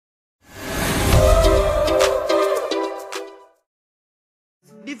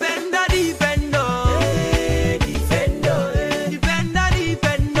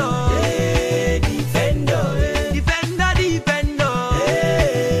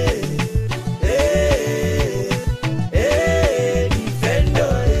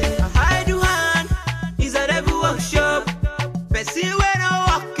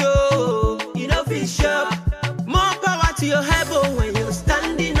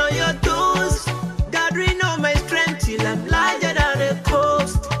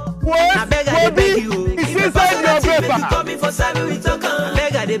coming for serving with a gun.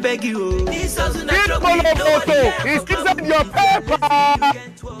 Beg I beg you. This doesn't photo is inside your paper.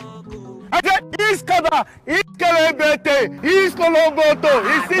 I said, this cover, is Kelebete, is Koloboto,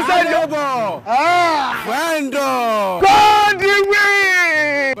 is inside your paper. Vendor. God, you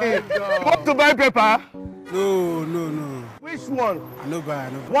win. You want to buy paper? No. Which one? No buy.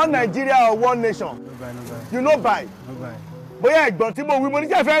 One Nigeria or one nation? No buy. You no buy? No buy. But yeah, but Timo, we money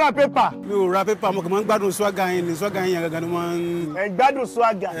just fair paper. No, wrap paper. Mo kàn gbádùn swagger yín gangan one. And gbádùn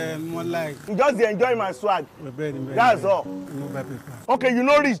swagger. More like. You just enjoy my swag. That's all. No buy paper. Okay, you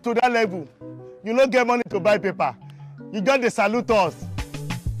no reach to that level. You no get money to buy paper. You just dey salute us.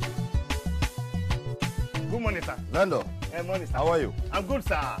 Good morning, sir. Vendor. Hey, morning, sir. How are you? I'm good,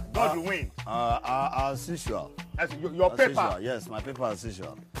 sir. God, you win. As usual. As your paper. Usual. Yes, my paper as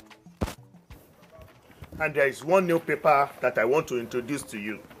usual. And there is one new paper that I want to introduce to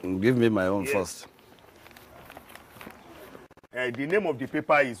you. Give me my own first. The name of the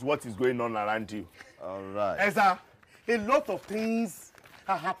paper is What is Going On Around You. All right. Sir, a lot of things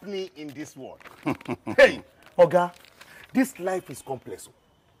are happening in this world. Hey, Oga, this life is complex.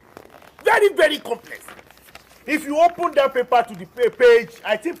 Very, very complex. If you open that paper to the page,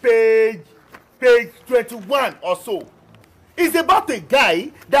 I think page 21 or so, it's about a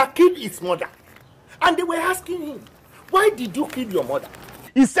guy that killed his mother. And they were asking him, why did you kill your mother?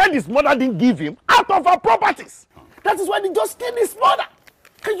 He said his mother didn't give him out of her properties. That is why they just killed his mother.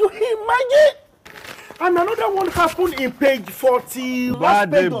 Can you imagine? And another one happened in page 40.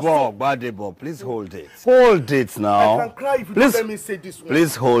 Badebo, please hold it. Hold it now. I can cry if you don't let me say this one.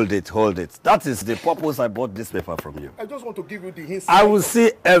 Please hold it. That is the purpose I bought this paper from you. I just want to give you the hints. I will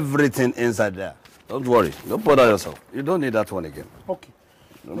see everything inside there. Don't worry. Don't bother yourself. You don't need that one again. Okay.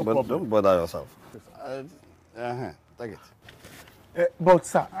 Don't bother yourself. Take it. But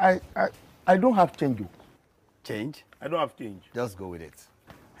sir, I don't have change. Change? I don't have change. Just go with it.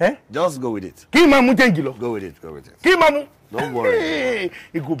 Eh? Just go with it. Kimamu change lo. Go with it. Kimamu. Don't worry. Hey,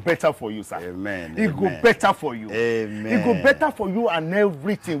 it go better for you, sir. Amen. It go better for you. Amen. It go better for you and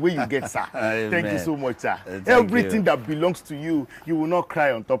everything where you get, sir. Thank you so much, sir. Everything that belongs to you, you will not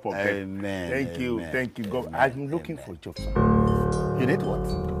cry on top of it. Amen. Thank you. God. I'm looking for a job, sir. You need what?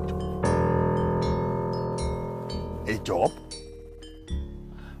 A job?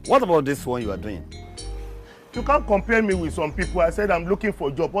 What about this one you are doing? You can't compare me with some people. I said I'm looking for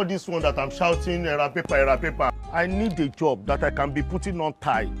a job. All this one that I'm shouting, era paper. I need a job that I can be putting on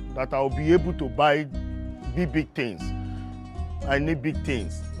tie, that I'll be able to buy big things. I need big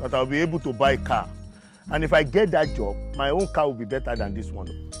things, that I'll be able to buy a car. And if I get that job, my own car will be better than this one.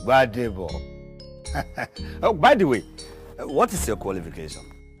 Badebo. Oh, by the way, what is your qualification?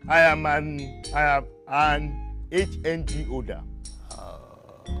 I am an HND holder.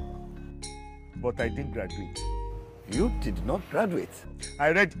 But I didn't graduate. You did not graduate?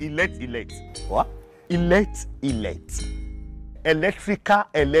 I read elect. What? Elect. Electrical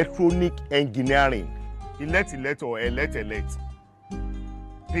electronic engineering. Elect or elect.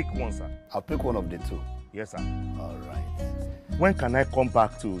 Pick one, sir. I'll pick one of the two. Yes, sir. All right. When can I come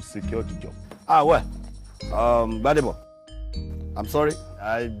back to secure the job? Well, Badebo, I'm sorry.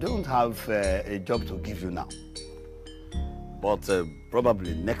 I don't have a job to give you now. But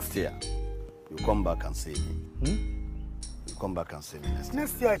probably next year, you come back and see me. You come back and see me next year.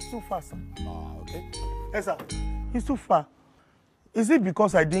 Next year it's too far, sir. Okay. Yes, sir. It's too far. Is it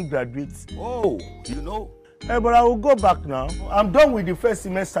because I didn't graduate? Oh, you know. But I will go back now. I'm done with the first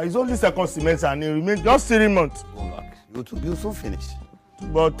semester. It's only second semester and it remains just 3 months. Go back. You soon finish.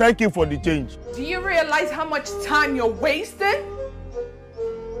 But thank you for the change. Do you realize how much time you're wasting?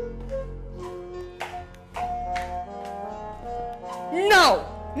 No!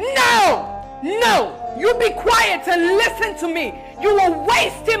 You be quiet and listen to me. You are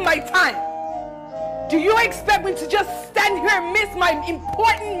wasting my time. Do you expect me to just stand here and miss my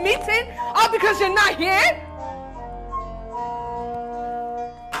important meeting all because you're not here?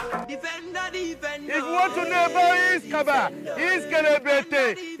 If you want to know about his Kaba, his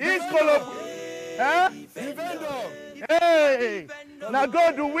Kelebete, his Kolop, TheVendor. Hey, now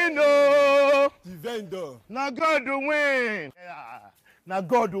God to win, oh. TheVendor. Now God to win. Now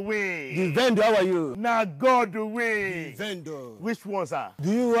God to win. TheVendor, how are you? Now God to win. TheVendor. Which one, sir?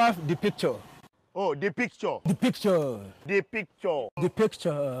 Do you have the picture? Oh, the picture. The picture. The picture. The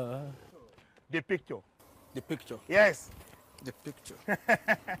picture. The picture. The picture. Yes. The picture.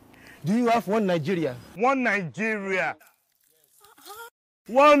 Do you have one Nigeria? One Nigeria.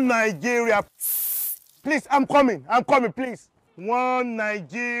 One Nigeria. Please, I'm coming, please. One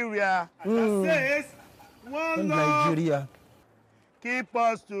Nigeria. That says, one love. Nigeria. Keep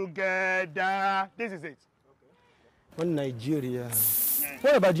us together. This is it. One Nigeria.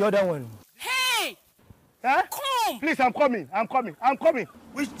 What about the other one? Hey! Huh? Come! Please, I'm coming.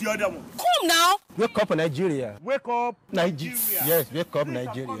 Which the other one? Come now! Wake up, Nigeria. Wake up, Nigeria. Yes, wake up, Please, I'm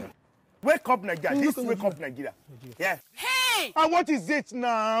Nigeria. coming. Wake up, Nigeria. This wake up, Nigeria. Yeah. Hey! And what is it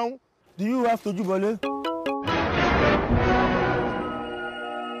now? Do you have to Jubale?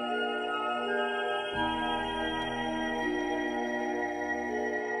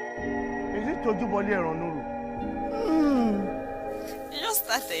 Is it Tojubole Eronuru? You just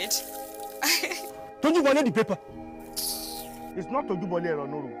started. Tojubale the paper. It's not Tojubole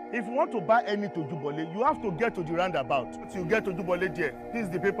Eronuru. If you want to buy any Tojubole, you have to get to the roundabout. You get Tojubole there. This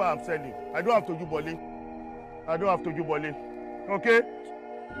is the paper I'm selling. I don't have Tojubole. Okay?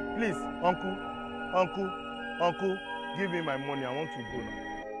 Please, uncle, give me my money. I want to go now.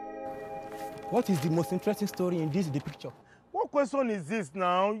 What is the most interesting story in the picture? What question is this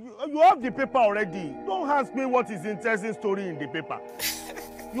now? You have the paper already. Don't ask me what is the interesting story in the paper.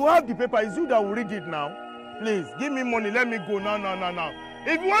 You have the paper. It's you that will read it now. Please, give me money. Let me go now.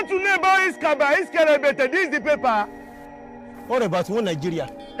 If you want to know about Iskaba, this is the paper. What about one Nigeria?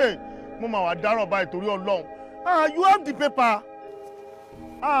 Hey, Mama, you have the paper.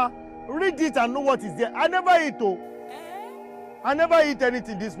 Read it and know what is there. I never eat, I never eat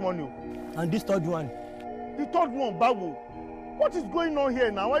anything this morning. And this third one? The third one, Babu. What is going on here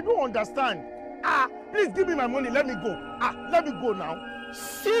now? I don't understand. Please give me my money. Let me go. Let me go now.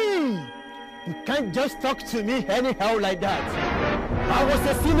 See, you can't just talk to me anyhow like that. I was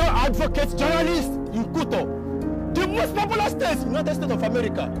a senior advocate journalist in Kuto, the most popular state in the United States of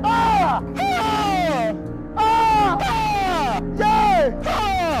America.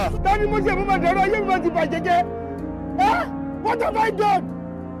 What have I done?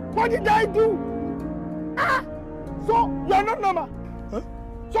 What did I do? So you are not normal. Huh?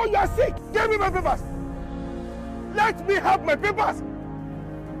 So you are sick. Give me my papers. Let me have my papers.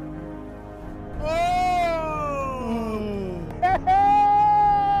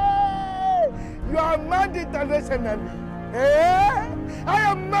 You are mad internationally. I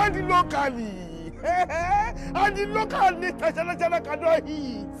am mad locally. And the local international cannot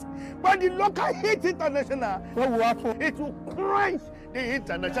hit. But the local hit international. What will happen? It will crunch the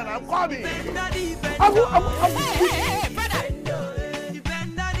international. I'm coming. Hey, brother!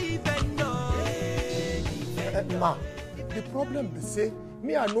 Ma, the problem is say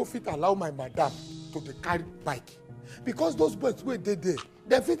me I no fit allow my madam to dey carry bike because those boys wey dey there,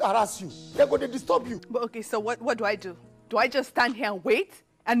 they fit harass you. They go dey disturb you. But okay, so what do I do? Do I just stand here and wait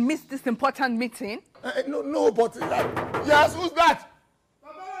and miss this important meeting? No, but yes, who's that?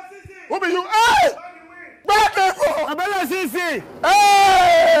 Who be you? Hey! Badebo! Abela Sisi!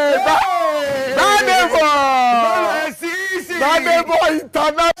 Hey! Badebo! Badebo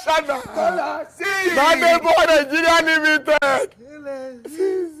International! Badebo Nigeria Limited!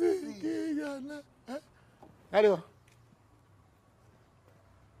 Badebo.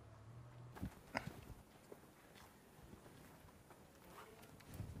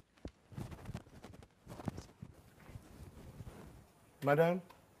 Madam,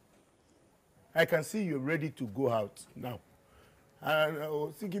 I can see you're ready to go out now. I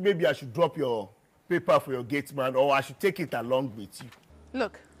was thinking maybe I should drop your paper for your gate man, or I should take it along with you.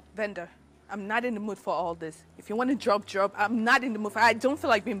 Look, vendor, I'm not in the mood for all this. If you want to drop, I'm not in the mood for I don't feel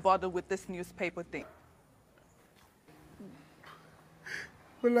like being bothered with this newspaper thing.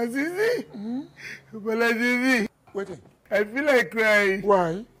 Bolazizi? Bolazizi? Wait. I feel like crying.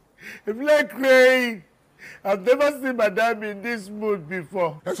 Why? I feel like crying. I've never seen Madam in this mood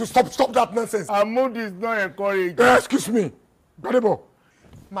before. So stop that nonsense. Her mood is not encouraging. Excuse me. Badebo.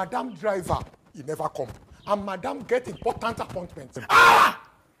 Madam driver, he never come. And Madam get important appointments.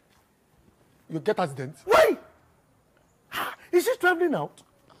 You get accident? Why? Is she traveling out?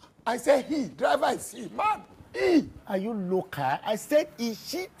 I say he. Driver is he. Man. He. Are you local? I said, is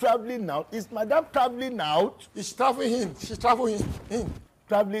she traveling out? Is Madam traveling out? He's traveling in. She's traveling in.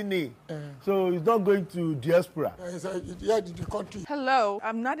 Traveling in. So he's not going to diaspora. The country. Hello,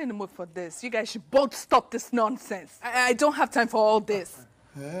 I'm not in the mood for this. You guys should both stop this nonsense. I don't have time for all this.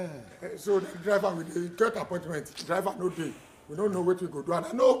 So the driver will get appointment. Driver no day. We don't know what we go do. And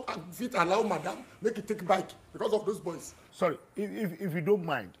I know I fit allow Madam make it take bike because of those boys. Sorry, if you don't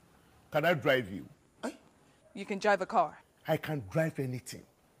mind, can I drive you? You can drive a car. I can drive anything.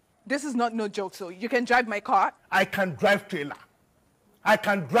 This is not no joke, so you can drive my car. I can drive trailer. I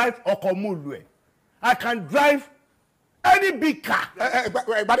can drive Okomulwe. I can drive any big car.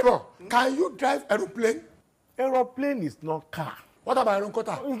 Badebo, can you drive aeroplane? Aeroplane is not car. What about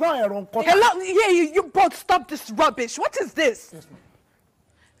Aeroncota? It's not Aeroncota. Hello, yeah, you both stop this rubbish. What is this? Yes, ma'am.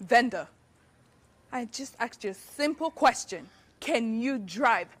 Vendor, I just asked you a simple question. Can you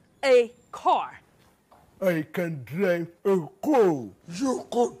drive a car? I can drive a car. You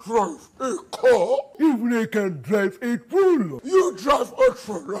can drive a car? Even I can drive a trailer. You drive a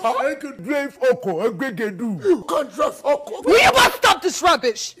trailer? I can drive a car. You can drive a car. Will you both stop this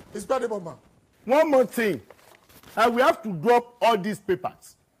rubbish? It's bad, Mama. One more thing. I will have to drop all these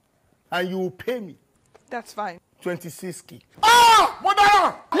papers. And you will pay me. That's fine. 26K. Ah!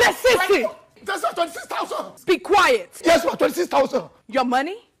 Mother! Let's see. That's 26,000. Be quiet. Yes, ma. 26,000. Your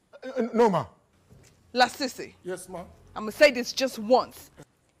money? No, ma. La Sissy. Yes, ma. I'm gonna say this just once.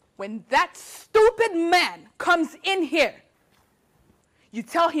 When that stupid man comes in here, you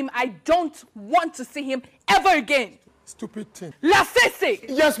tell him I don't want to see him ever again. Stupid thing. La Sissy.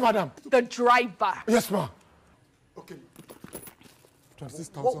 Yes, madam. The driver. Yes, ma. Okay.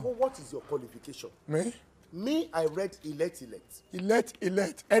 26,000. What is your qualification? Me? Me, I read elect.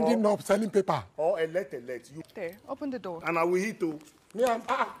 Elect. Ending up selling paper. Or elect. You. There, open the door. And I will hit you. Me, I'm...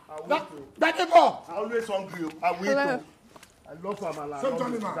 That neighbor! I always hungry. I will hit Hello. you. I love Amala.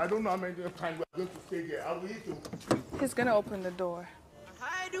 I don't know how many times we are going to stay here. I will hit you. He's gonna open the door.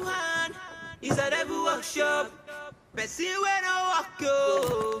 I do hand is at every workshop. Person when I walk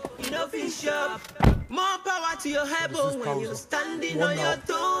yo, you know fish up. More power to your elbow when you're standing on your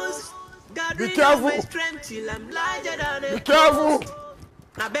toes. God Be rid careful. of my strength till I'm larger than a Be careful!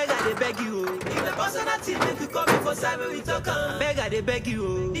 I beg you. If the person that team make you come before cyber we talk on. Beg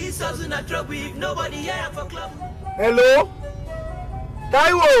you. This house not trouble if nobody here for club. Hello?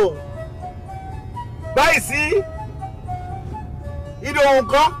 Taiwo! Báyìí ìdò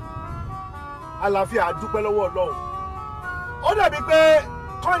nǹkan àlàáfíà àdúpẹ́ lọ́wọ́ Ọlọ́run. Ó dàbí pé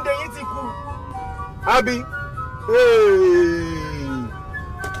Kọ́ńdé yín ti kú. Àbí?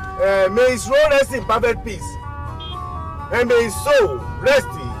 May his soul rest in perfect peace. And may his soul rest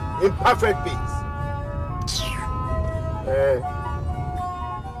in perfect peace.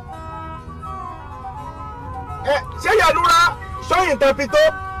 Ṣé Yàlúrà sọ́yìn tẹ̀pító?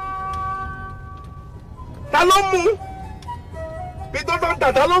 Ta ló mú? Pító tó ń tà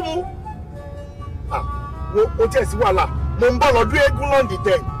ta ló mú? Wo tiẹ̀ sí wàhálà. Mo ń bọ̀ lọ́dún eégún lọ́ndì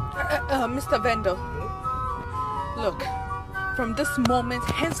tẹ̀. Mr. Vendor, look, from this moment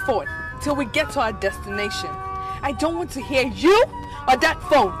henceforth till we get to our destination, I don't want to hear you or that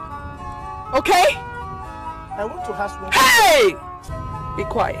phone. Okay? I want to ask one. Hey! Be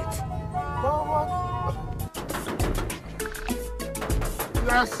quiet.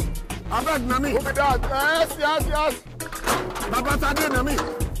 Yes. I beg Nami. Who be that? Yes. Baba Sade Nami.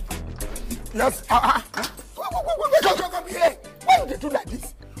 Yes. Come here. Why you dey do like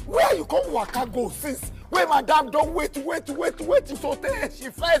this? Where you come waka go since? Where madam don wait so tey she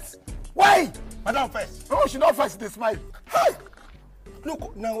first. Why? Madam first. Oh, she not first, they smile. Hey!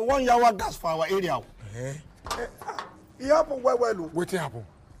 Look, now 1 hour gas for our area. It happen well. Wetin happen?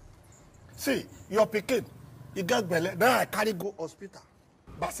 See, your pikin, you get belle. Now I carry go hospital.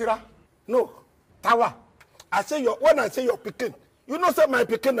 Basira? No, Tawa. When I say your pikin, you know say my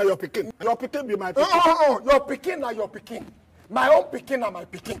pikin na your pikin. Your pikin be my pikin. Oh, your pikin na your pikin. My own pikin na my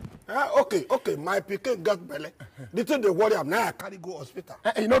pikin. Okay, my pikin get belle. The thing they worry am, now I carry go hospital.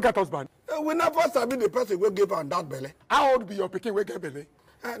 You no get husband? We never sabi the person wey give am that belle. How old be your pikin wey get belle?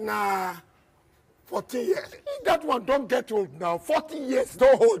 Na 14 years. That one don't get old now. 40 years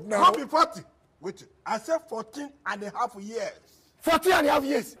don't hold now. Not be 40. Wait, I said 14.5 years. 40.5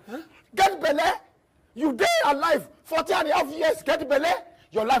 years? Huh? Get belle? You dey alive 40.5 years, get belle?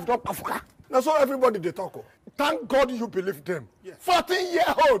 Your life don't pafuka. Now so everybody they talk. Thank God you believe them. Yes.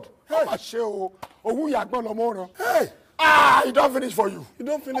 14-year-old. Hey. Hey. It don't finish for you. You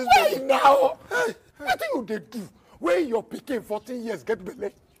don't finish. Wait now. Hey. What do they do? Where your pikin 14 years get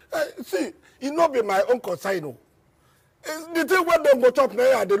belle? See, it not be my own concern. No. It's the thing when they go chop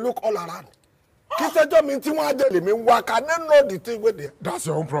now, they look all around. That's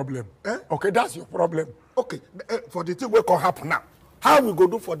your own problem. Okay, that's your problem. Okay, for the thing what can happen now, how we go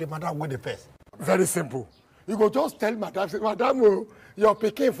do for the madam with the first? Very simple. You go just tell madam, say, madam, your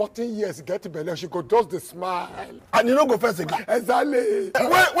pikin 14 years get belle. She go just the smile. And you don't go first again. Exactly.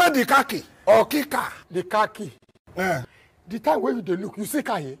 Where the khaki or kika? The khaki. The time when you dey look, you see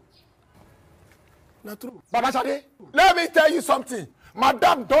car here. Not true. Baba Sade, let me tell you something.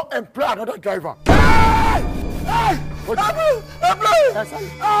 Madam don't employ another driver. Hey!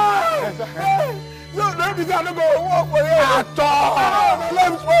 No, let me say no go work for you. At all.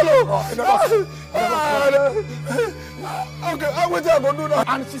 Let me swallow. Okay, I will go do that.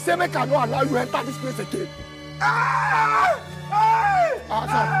 And she say make I no allow you enter this place again.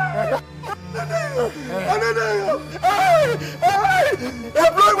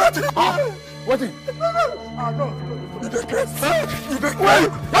 What is? No. You the case. You the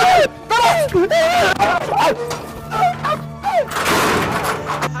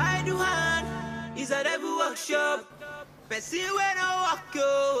I do hand is at every workshop. Person when I walk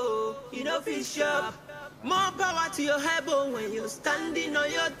you know fish up. More power to your elbow when you're standing on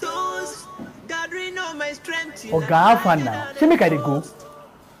your toes. Gathering all my strength. Oh, God, fun now. She make I go.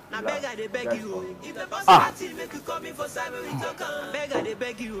 I beg you. If the possibility make you come in for cyber, we talk. I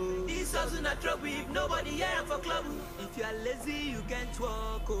beg you. This doesn't a trouble if nobody here for club. If you are lazy, you can't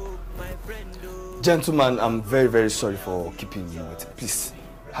walk, oh, my friend. Oh. Gentlemen, I'm very, very sorry for keeping you waiting. Please,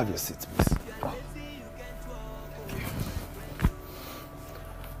 have your seat, please. Oh.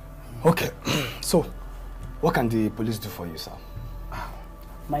 Okay, so, what can the police do for you, sir?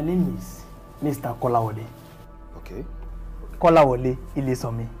 My name is Mr. Kolawole. Okay. Kolawole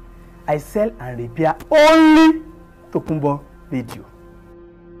Ilesomi. I sell and repair only Tokumbo radio.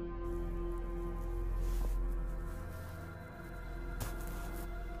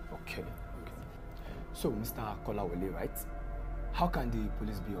 Okay. So, Mr. Kolawole, right? How can the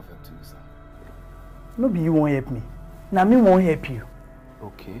police be of help to you, sir? No be you won't help me. Now me won't help you.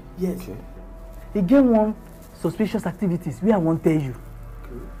 Okay. Yes. Okay. Again, one suspicious activities we I won't tell you.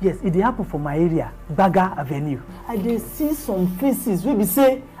 Okay. Yes, it dey happen for my area, Baga Avenue. I dey see some faces wey be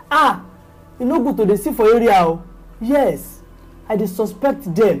say, e no good to dey see for area o. Yes, I dey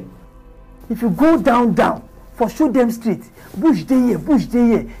suspect them. If you go down for show them street, bush dey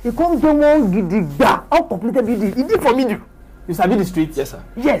here. You come get one gidigba, uncompleted building. E dey for middle. You sabi the street? Yes, sir.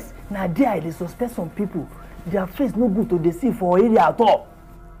 Yes, na there I dey suspect some people. Their face no good to dey see for area at all.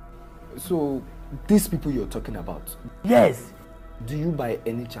 So, these people you're talking about? Yes. Do you by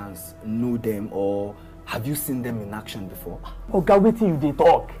any chance know them or have you seen them in action before? Oga, wetin you dey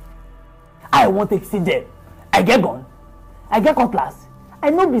talk? I wan take see them. I get gun. I get cutlass.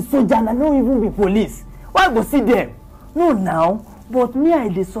 I no be soldier and I no even be police. Why I go see them? No now, but me I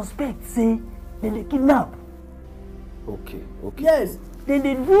dey suspect say dem dey kidnap. Okay. Yes, dem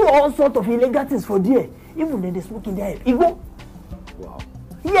dey do all sorts of illegal things for there. Even dem dey smoke in their head. Igbo. Wow.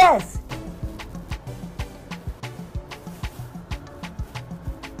 Yes.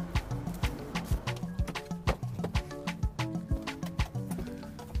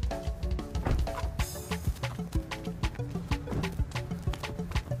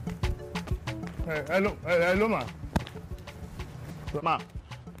 Hello, ma. Ma,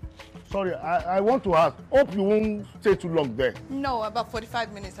 sorry, I want to ask. Hope you won't stay too long there. No, about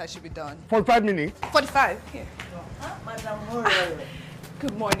 45 minutes I should be done. 45 minutes? 45, here. Madam,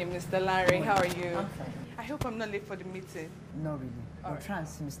 Good morning, Mr. Larry. How are you? I'm fine. I hope I'm not late for the meeting. No, really. All I'll right. try and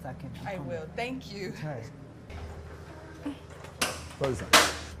see Mr. Akin. I will. Thank you. Sorry, sir.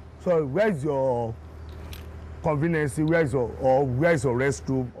 Sorry, where's your convenience? Where's your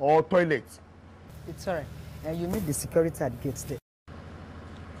restroom or toilet? It's all right. You meet the security at the gates there.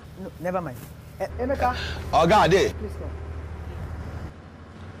 No, never mind. Emeka. Oh, God, Please come.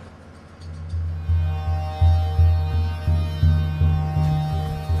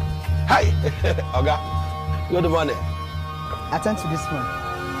 Hi. Oga. Good morning. Attend to this one.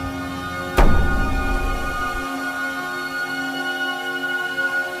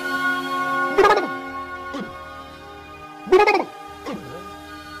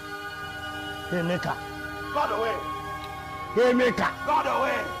 Hey, Maker. God away. Hey, Maker. God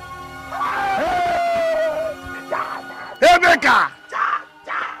away. Hey, Maker.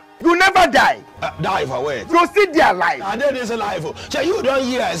 You never die. Die for what? You still there alive. I did this alive. So you don't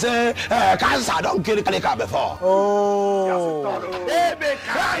hear say cancer don't kill Kalika before. Oh. Hey,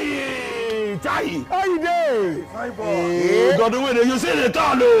 Maker. How you doing? Hey, God win it, you see the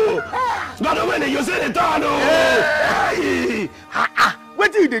turn. God win it, you see the turn. Hey.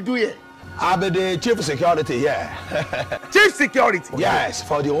 What do you do here? I be the chief security here. Chief security? Yes,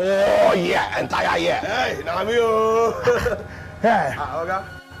 for the whole year, entire year. Hey, now me. Hey. Oga.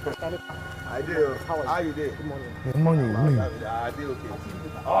 I do. How you doing? Good morning. I do okay.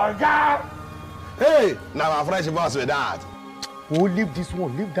 Oga. Hey, now my French boss with that. Oh, leave this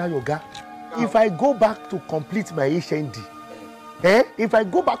one, leave that yoga. If I go back to complete my HND, if I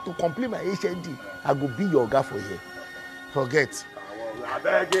go back to complete my HND, I go be your guy for here. Forget. I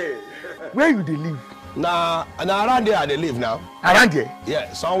beg you. Where you dey live? Now around there they live now. Around there?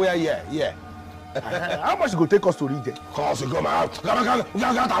 Yeah, somewhere here, yeah. How much it go take us to reach there? Cause you come out. Come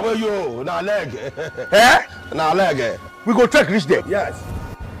away you. Now leg. Eh? Now leg. We go take reach there. Yes.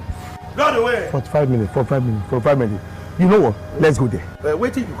 Got away. 45 minutes. You know what? Let's go there.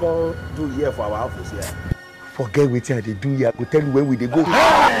 Wait till you come do here for our office here. Forget wetin I dey do here. I go tell you when we dey go. When we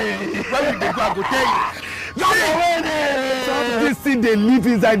dey go, I go tell you. This thing they live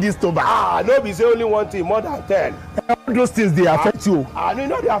inside this stomach. No be say only one thing, more than 10. All those things they affect you. I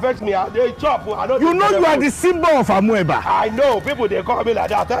know they affect me. They chop. I don't. You know you are the symbol of Amueba. I know people they call me like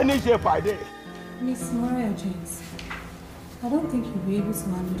that. Any shape I did. Miss Maria James, I don't think you'll be able to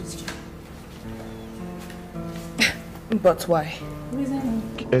handle this job. But why? Reason?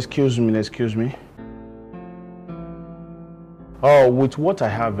 Excuse me. Oh, with what I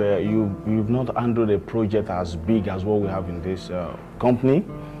have, you've not handled a project as big as what we have in this company.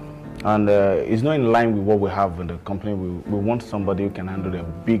 And it's not in line with what we have in the company. We want somebody who can handle a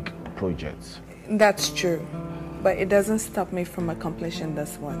big project. That's true. But it doesn't stop me from accomplishing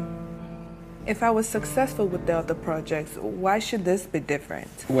this one. If I was successful with the other projects, why should this be different?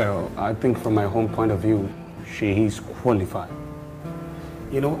 Well, I think from my home point of view, she is qualified.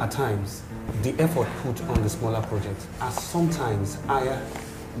 You know, at times, the effort put on the smaller projects are sometimes higher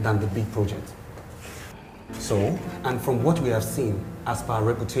than the big project. So, and from what we have seen, as per our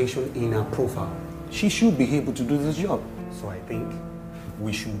reputation in her profile, she should be able to do this job. So I think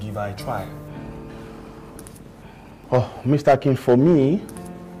we should give her a try. Oh, Mr. King, for me,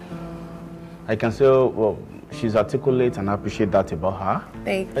 I can say, well, she's articulate and I appreciate that about her.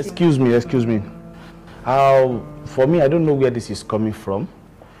 Thank you. Excuse me. For me, I don't know where this is coming from,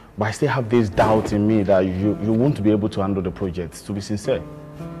 but I still have this doubt in me that you won't be able to handle the project, to be sincere.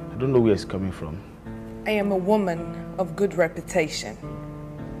 I don't know where it's coming from. I am a woman of good reputation.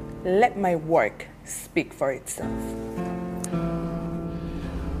 Let my work speak for itself.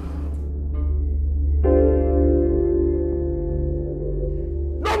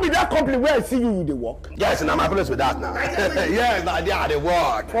 Don't be that company where I see you they work. Yes, now my place with that now. Yes, now they are the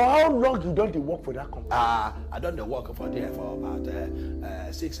work. For how long you don't work for that company? I done the work for there for about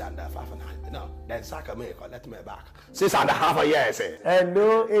 6.5 no, then sack me, let me back. 6.5 years.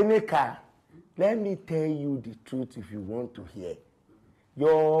 Hello, Emeka. Let me tell you the truth if you want to hear.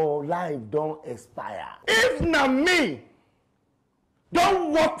 Your life don't expire. If not me,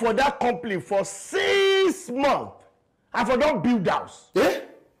 don't work for that company for 6 months and for don't build house. Eh?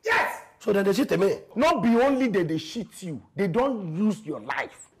 Yes. So then they shit me. Not be only that they shit you, they don't use your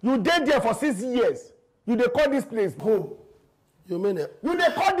life. You did there for 6 years. You they call this place home. You mean it? You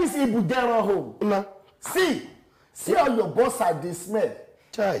they call this Ibudera home. No. See how your boss are they smell.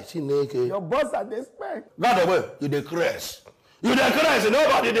 Chai, she naked. Your boss are they smell. God away, you the crash. You the crash,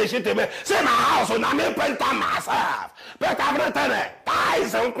 nobody they shit me. Say my house, and I may paint myself. But everything,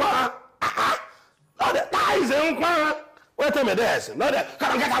 ties and qua. Not the ties and qua. Wait a minute, no,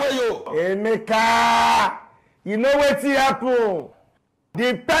 come get away, you. Emeka, you know what happen?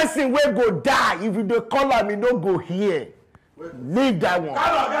 The person will go die if you don't call him, he don't go here. Leave that one.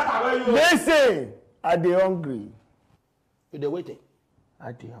 Come get away, you. Listen, are they hungry? You they waiting?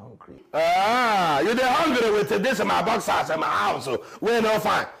 Are they hungry? You they hungry with this in my boxers and my house, so we're no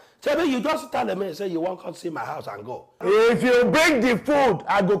fine. Tell me, you just tell me, say you won't come see my house and go. If you bring the food,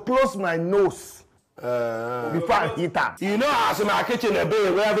 I go close my nose. Before I eat that. You know, as in my kitchen, a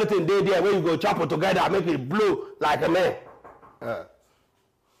bay where everything they there, where you go chop it together, make it blue like a man. Now,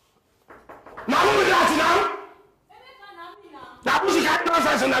 who is that now? Now, she got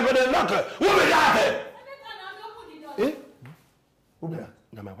nonsense and I go to look. Who is that? Eh? Who is that?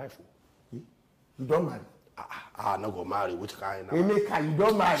 Now, my wife. You don't marry? No go marry. Which kind? Emeka, you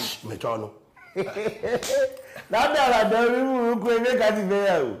don't marry? Me too. Now that I don't remember, Emeka is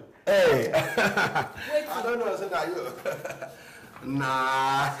there. Hey. I don't know. Say that you.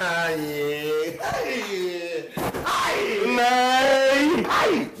 Nah. Hey.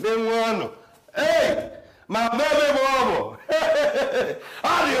 Them one. Hey. My baby mama.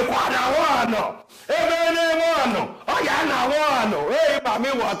 Are you quite one? Oh, yeah, now one. Hey, mommy,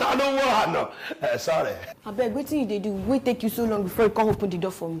 what I don't want. Sorry. I beg, waiting you they do. Wait take you so long before you come open the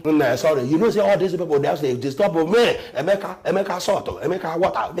door for me. No, sorry. You know, say all these people they disturb me. Emeka salt, Emeka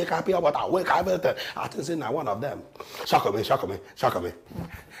water, Emeka pure water, wake everything. I think say now one of them. Shock me. Hey,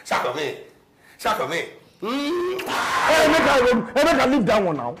 Emeka, leave that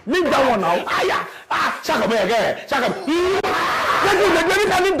one now. Shock me again. Shock me.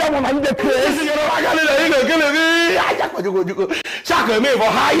 Emeka, leave that one now. You crazy. You know, I got it. Shock me for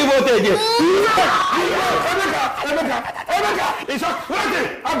high voltage. Emeka, it's waiting.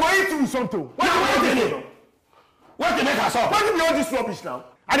 I'm going to do something. What the make us up? What do you all this rubbish now?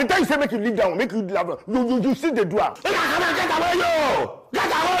 And the time you say make you leave down, make you leave you see the door. Get away, yo!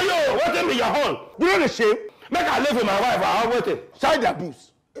 What be your horn? You know the shame? Make I live with my wife, I'll wait it. Child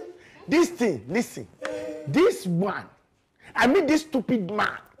abuse. This thing, listen. This one, I mean this stupid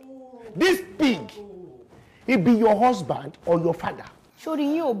man, this pig, he be your husband or your father. Ṣórí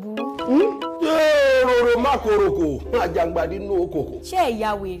yín ò burú. Roro makoroko, ajangbadi no okoko. Ṣé ẹ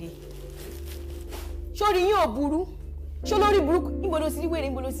ya wèrè? Ṣórí yín ò burú. Ṣó lórí burúkú níbo ló sí wèrè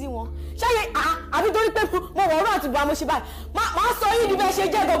níbo ló sí wọn. Ṣáyé àbí torí pé mo wọ̀ ọ̀rọ̀ àti bá mo ṣe báyìí. Máa sọ yín ní bẹ́ẹ̀ ṣe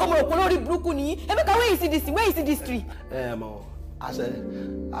jẹ́ gangan mo rò pé lórí burúkú nìyí. Emeka, where you see this? Where you see this tree? Mo, I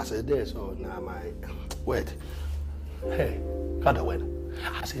said this, so now my wait. Hey, got the win.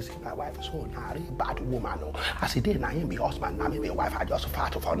 I said, see, my wife is so not a bad woman. No. I said, then I am my husband, now my wife, I just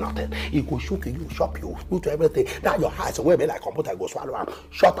fat for nothing. He go shoot you, shop you, do everything. Now your eyes away, me like computer go swallow him,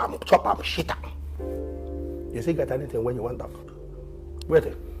 shut him, chop him, shit him. You see, get anything when you want them. Wait,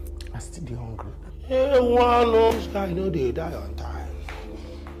 I still be hungry. Hey, one of this guy, no, they die on time.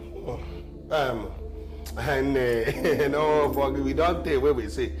 And no, fuck, we don't take where we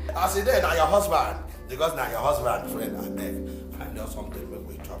say. I said, then now your husband, because now your husband, friend, I beg. I know something when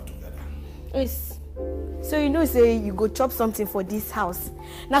we chop together. Yes. So you know say you go chop something for this house.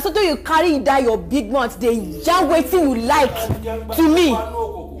 Now so you carry that your big mouth they jam waiting you like to me.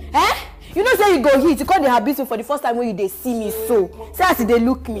 Eh? You know say you go hit, you call the habit for the first time when you see me so. Say as they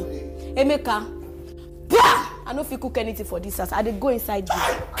look me. Emeka. I no fit cook anything for this house. I dey go inside you.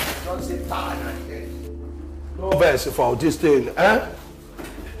 I don't say tired. No verse for this thing, eh?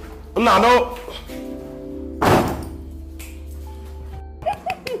 No.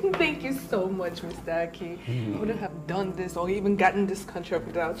 Thank you so much, Mr. Aki. I wouldn't have done this or even gotten this contract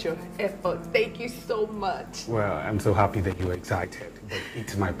without your effort. Thank you so much. Well, I'm so happy that you're excited. But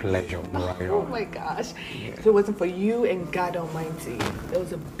it's my pleasure, Mariah. Oh my gosh. If it wasn't for you and God Almighty, there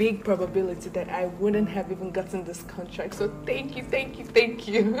was a big probability that I wouldn't have even gotten this contract. So thank you, thank you, thank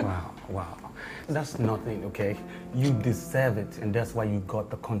you. Wow. That's nothing, okay? You deserve it, and that's why you got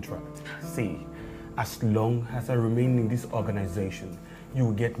the contract. See, as long as I remain in this organization, you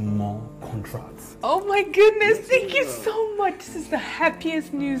will get more contracts. Oh my goodness, thank you so much. This is the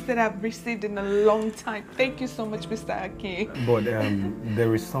happiest news that I've received in a long time. Thank you so much, Mr. Aki. But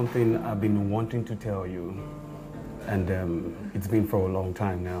there is something I've been wanting to tell you. And it's been for a long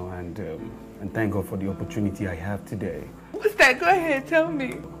time now. And thank God for the opportunity I have today. What's that? Go ahead, tell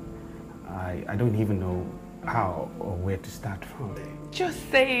me. I don't even know how or where to start from.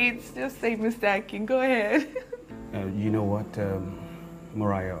 Just say it. Just say, Mr. Aki. Go ahead. You know what,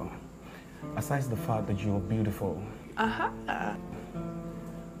 Mariah? Aside the fact that you're beautiful,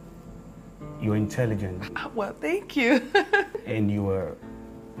 you're intelligent. Well, thank you. And you're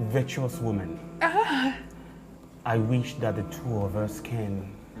a virtuous woman. I wish that the two of us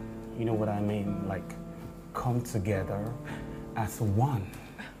can, you know what I mean, like come together as one.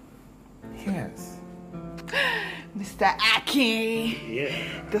 Yes. Mr. Aki,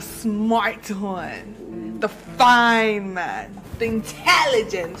 the smart one, the fine man, the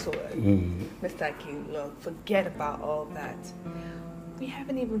intelligent one. Mr. Aki, look, forget about all that. We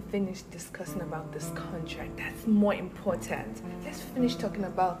haven't even finished discussing about this contract. That's more important. Let's finish talking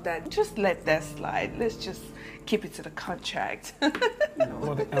about that. Just let that slide. Let's just keep it to the contract.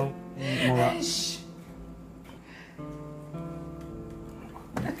 What the hell, Mariah? Shh.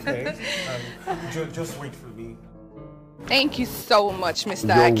 Okay. Just wait for me. Thank you so much,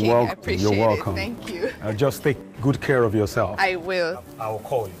 Mr. Aki. I appreciate You're welcome. it. Thank you. Just take good care of yourself. I will. I'll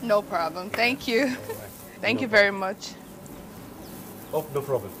call you. No problem. Thank you. Thank you very much. Oh, no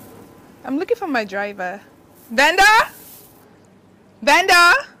problem. I'm looking for my driver. Vendor?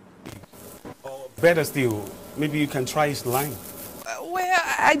 Vendor? Better still, maybe you can try his line. Well,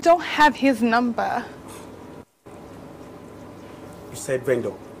 I don't have his number. You said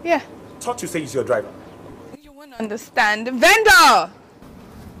vendor. Yeah. Thought you said he's your driver. You won't understand. Vendor!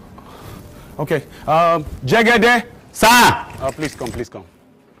 Okay. Jegede. Sir! Please come, please come.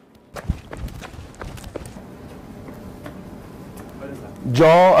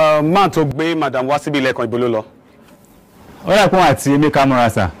 Jọ̀ọ́, man tó gbé Madam wá síbí lẹ́ẹ̀kan ibo ló lọ. Ó rà pọ́n àti Emeka mọ́ra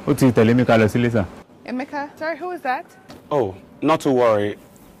sà. Ó ti tẹ̀lé Emeka lọ sílé sà. Emeka? Sorry, who is that? Oh, not to worry.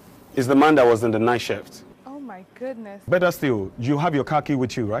 It's the man that was in the night shift. Oh my goodness. Better still, you have your car key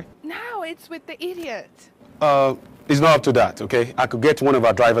with you, right? No, it's with the idiot. It's not up to that, okay? I could get one of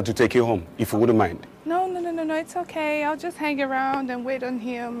our drivers to take you home, if you wouldn't mind. No, it's okay. I'll just hang around and wait on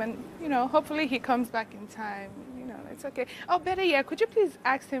him and, hopefully he comes back in time. It's okay. Oh, better yet, could you please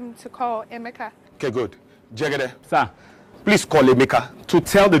ask him to call Emeka? Okay, good. Jegede. Sir. Please call Emeka to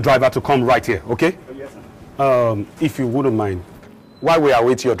tell the driver to come right here, okay? Yes, sir. If you wouldn't mind, while we are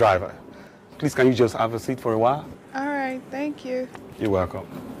waiting your driver, please can you just have a seat for a while? All right, thank you. You're welcome.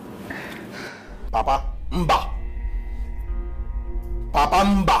 Papa, mba. Papa,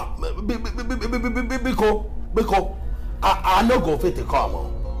 mba. Biko, I no go fit to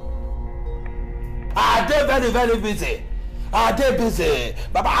come. I dey very, very busy. They busy.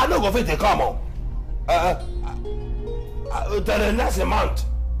 Baba, I don't go fit to come on. The next month.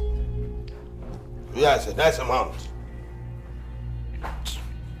 Yes, next month.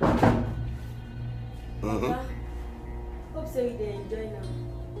 Hope so you enjoy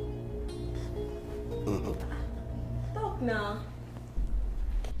now. Talk now.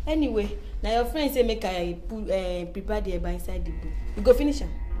 Anyway, now your friend say make I prepare the eba inside the book. You go finish am.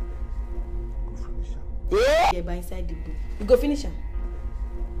 Yeah. The eba inside the book. You go finish am.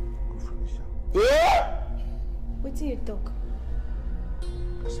 Yeah. Wetin you talk?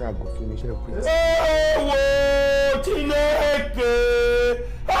 I say I go finish everything. Oh, Chineke!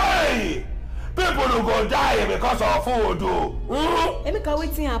 Hey! People who go die because of food. Emeka,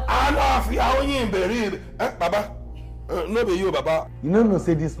 wetin happen? I know if you are only in Beri. Baba. No be you, Baba. You don't know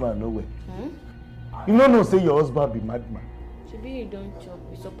say this man no way. You don't know say your husband be madman. Shebi you don't chop.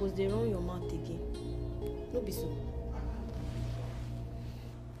 You suppose they run your mouth again. No be so.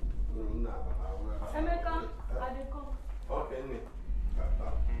 Emeka, I dey come. Okay,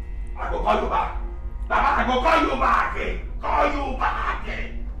 I go call you back. Baba, I go call you back. Call you back.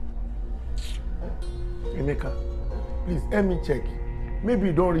 Emeka, please help me check. Maybe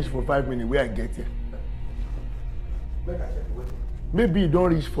you don't reach for 5 minutes where I get here. Maybe you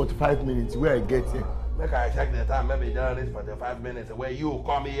don't reach 45 minutes where I get here. Make I check the time. Maybe you don't reach 45 minutes where you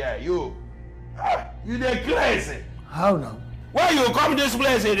come here. You dey crazy. How now? When you come this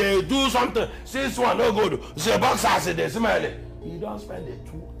place, they do something. Since one no good, the boxers they smell it. You don't spend the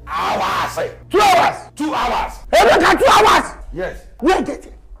 2 hours. 2 hours? 2 hours. Emeka, 2 hours? Yes. Where I get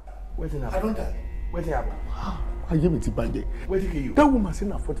here? Waiting happen. I don't die. Waiting happen. I give it to Bande. Waiting kill you. That woman say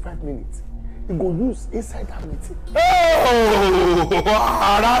na 45 minutes. You go use inside that meeting. Oh,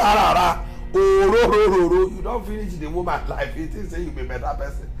 you don't finish the woman life. It is say you be better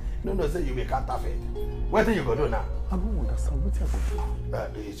person. No, say you be counterfeit. What thing you go do now? I don't understand. What you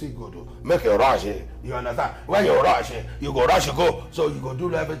go do? You say go do. Make a rush. You understand? When you rush, you go rush, you go. So you go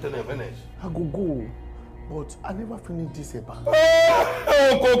do everything and finish. I go. But I never finish this eba.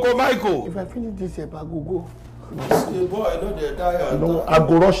 Oh, Coco Michael. If I finish this eba, I go. The boy, no, they die. No, I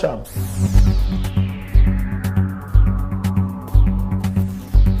go rush am.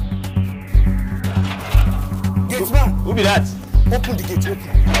 Gate man. Who be that? Open the gate.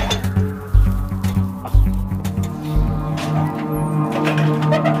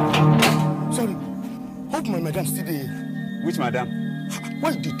 Sorry. Hope my madam still there. Which madam? Why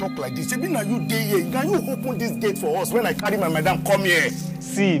you talk like this? Maybe now you dey here. Can you open this gate for us when I carry my madam come here?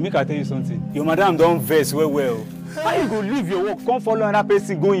 See, make I tell you something. Your madam don't vex well. How you go leave your work, come follow another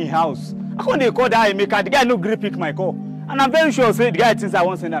person go in house? I can't dey call that Emeka. The guy no gree pick my call. And I'm very sure say the guy thinks I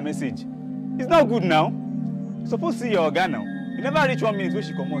won't send a message. It's not good now. You're supposed to see your oga now. You never reach 1 minute when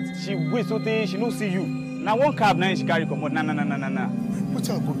she come out. She waits so she no see you. Now one cab now she carry come out. Nah. What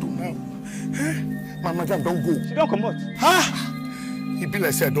I go do now? My madam don't go. She don't come out. He be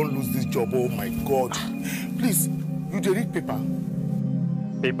like say I don't lose this job. Oh my God. Please, you dey read paper?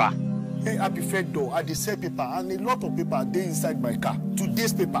 Paper? Hey, I be vendor. I dey sell paper and a lot of paper dey inside my car.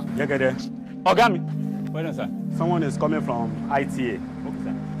 Today's paper. Get there. Ogami. Well done, sir. Someone is coming from ITA. Okay,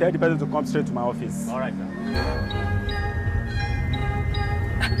 sir. Tell the person to come straight to my office. All right, sir.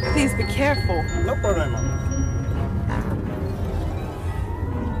 Please be careful. No problem, ma'am.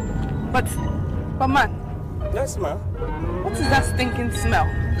 But man. Yes, ma'am. What is that stinking smell?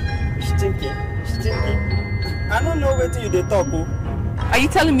 Stinking. I don't know what you dey talk. Are you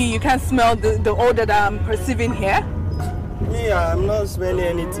telling me you can't smell the odor that I'm perceiving here? Me, I'm not smelling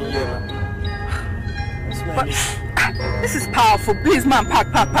anything here. But this is powerful. Please, man, pack.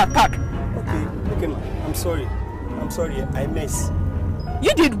 Okay, ma'am. I'm sorry, I missed.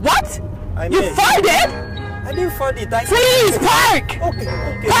 You did what? You farted? I didn't fart it. Please park! Okay.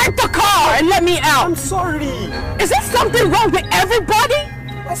 Park the car and let me out. I'm sorry. Is there something wrong with everybody?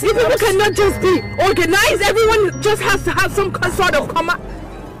 You people cannot just be organized. Everyone just has to have some sort of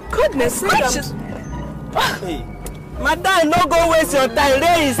goodness gracious. Hey, madam, no go waste your time.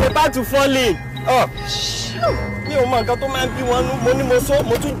 Rain is about to fall in. Oh, mi ò mọ nǹkan tó máa ń bí wọn nú. Mo ní mo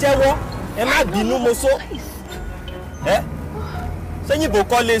tún jẹ́wọ́. Ẹ má bínú mo sọ. Ṣé yìnbó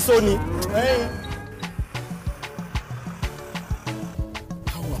kọ́ lé só ni?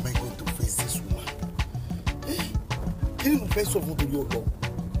 How am I going to face this woman? Kí ni mo fẹ́ sọ fún torí ọ̀dọ́?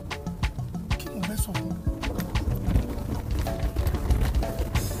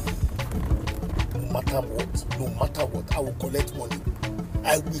 No matter what, I will collect money.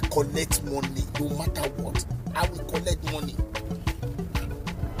 No matter what, I will collect money.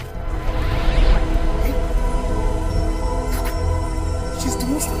 She's the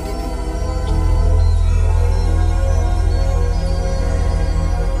most standing.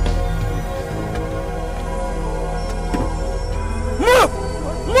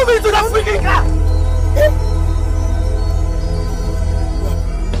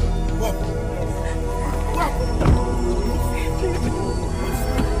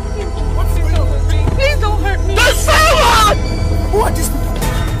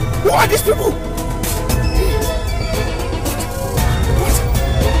 people!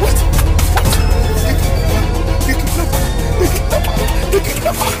 The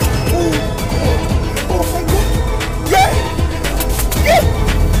kidnapper! Oh my God! Yeah!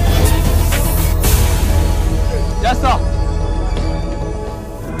 Yes, sir.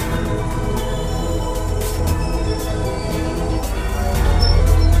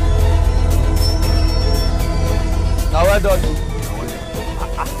 Now well done.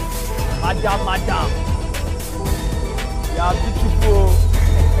 Madam. You are beautiful.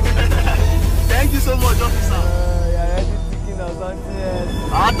 Thank you so much, officer. You are already thinking of something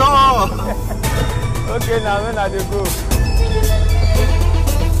else. At all. Okay, now when are they go?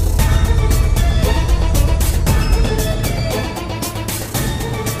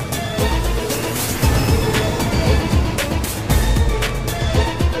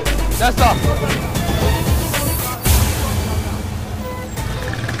 Yes, sir.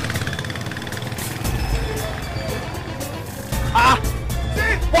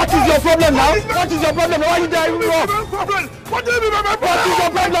 What is your problem now? What is your problem? Why are you there? What do you mean by my problem? What is your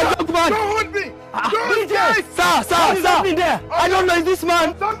problem, young man? Don't hold me! Don't guys! Sir! What is happening there? I don't know. Is this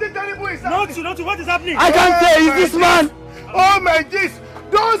man? Something terrible is happening! Not what is happening? I can't say. Is this man? Oh my jeez!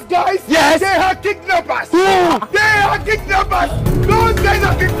 Those guys! Yes! They are kidnappers! Who? They are kidnappers! Those guys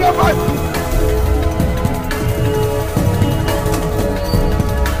are kidnappers!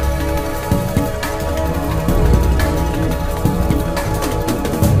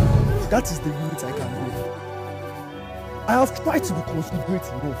 That is the limit I can go. I have tried to be considerate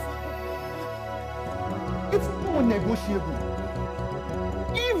enough. It's non-negotiable.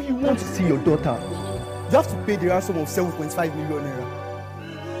 If you want to see your daughter, you have to pay the ransom of 7.5 million naira.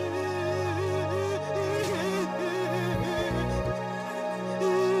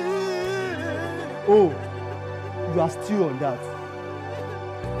 Oh, you are still on that.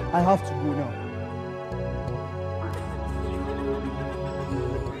 I have to go now.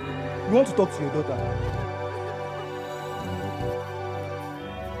 You want to talk to your daughter?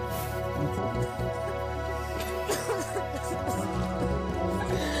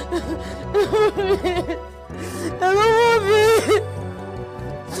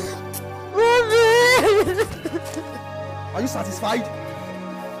 Are you satisfied?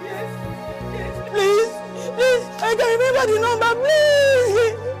 Yes. Please, I can remember the number,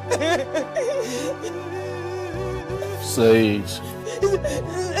 please. Say it. 0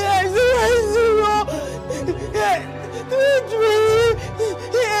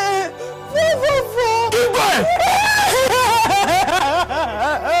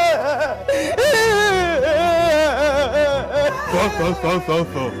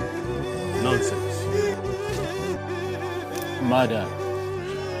 Stop. Nonsense. Madam,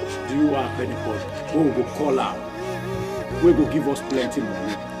 do you have anybody who will call out? We will give us plenty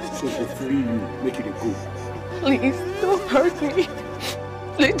money so we'll free you, make you go. Please, don't hurt me.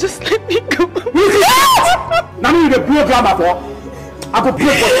 Please, just let me go. Now you the program for. I could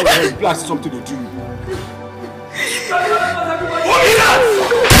pay for you. Plus something to do.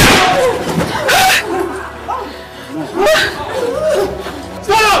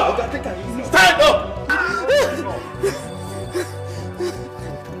 Stand up!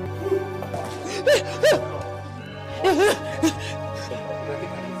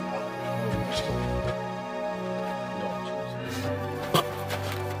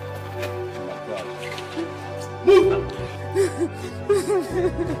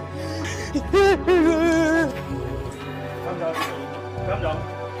 Calm down.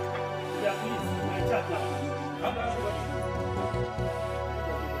 Yeah, please. My chat now. Calm down, everybody.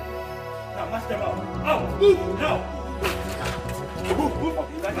 Now, mash them out. Out! Move! Now! Move!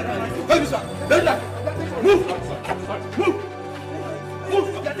 Help me, sir! Move!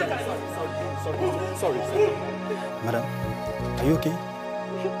 Sorry. Madam, are you okay?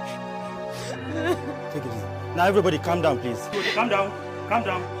 Take it easy. Now, everybody, calm down, please. Calm down.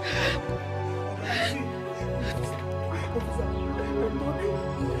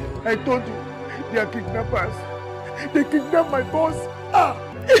 I told you, they are kidnappers. They kidnapped my boss.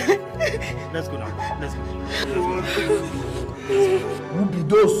 Let's go now. Who be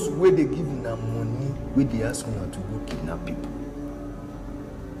those where they give them money, where they ask you to go kidnap people?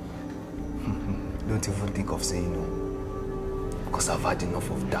 Don't even think of saying no. Because I've had enough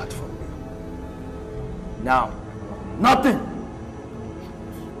of that from you. Now, nothing.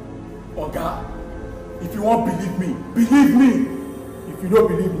 Oga, if you won't believe me, believe me. If you don't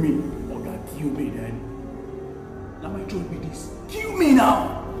believe me, Oga, kill me then. Now my choice be this. Kill me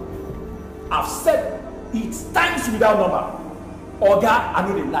now. I've said it times without number. Oga, I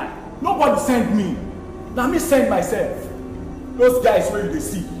know they lie. Nobody sent me. Now me send myself. Those guys where they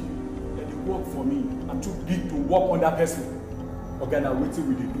see, they work for me are too big to work on that person. Okay, now wetin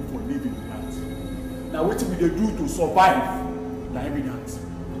we dey do for living in that. Now wetin we dey do to survive na evidence.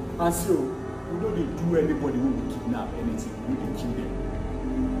 And so we no dey do anybody wey we kidnap anything, we dey kill them.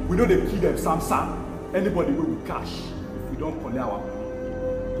 We no dey kill them sam. Anybody wey we catch, if we don't collect our money,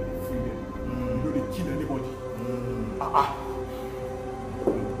 we dey free them. We no dey kill anybody.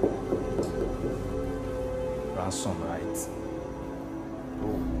 Ransom, right?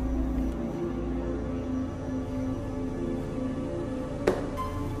 Oh.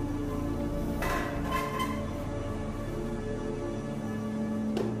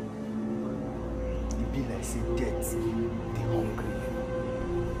 They hungry.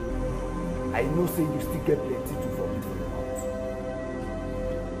 I know say you still get plenty to vomit for your mouth.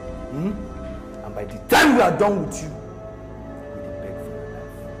 And by the time we are done with you, we dey beg for your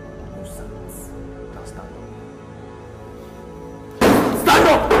life. No sense. Now stand up. Stand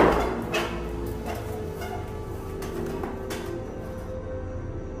up!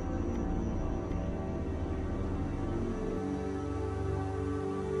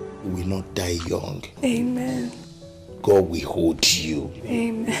 You will not die young. Amen. God will hold you.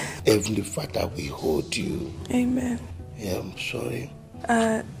 Amen. Heavenly Father will hold you. Amen. Yeah, I'm sorry.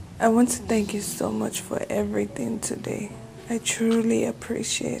 I want to thank you so much for everything today. I truly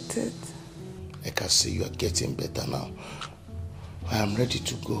appreciate it. I can see you are getting better now. I am ready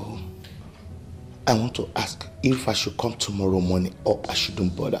to go. I want to ask if I should come tomorrow morning or I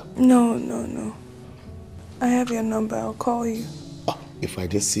shouldn't bother. No. I have your number. I'll call you. If I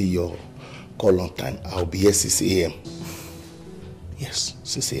didn't see your call on time, I'll be here 6 a.m. Yes,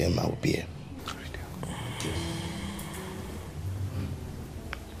 6 a.m. I'll be here.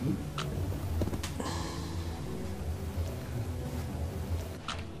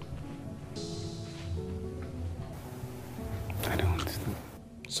 I don't understand.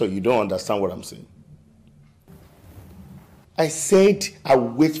 So you don't understand what I'm saying? I said I'll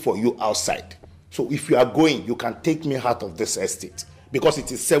wait for you outside. So if you are going, you can take me out of this estate. Because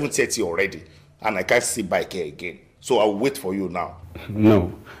it is 7:30 already. And I can't see back here again. So I'll wait for you now.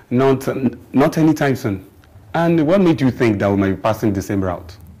 No, not anytime soon. And what made you think that we might be passing the same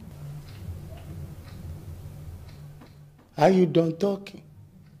route? Are you done talking?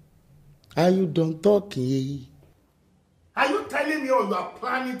 Are you done talking? Are you telling me or you are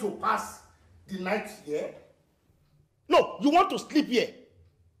planning to pass the night here? No, you want to sleep here.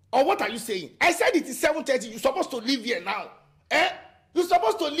 Or what are you saying? I said it is 7:30. You're supposed to leave here now. You're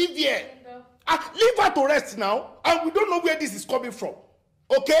supposed to leave here. Leave her to rest now. And we don't know where this is coming from.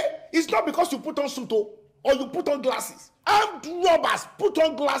 Okay? It's not because you put on suit or you put on glasses. Armed robbers put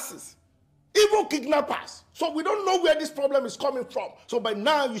on glasses. Even kidnappers. So we don't know where this problem is coming from. So by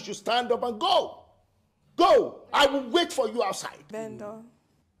now you should stand up and go. Go. I will wait for you outside. Vendor.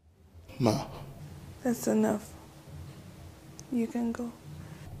 Ma. That's enough. You can go.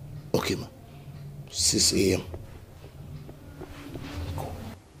 Okay, ma. 6 a.m. Go.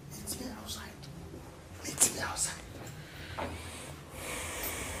 Meet me outside. Meet me outside.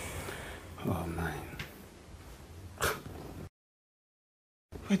 Oh, man.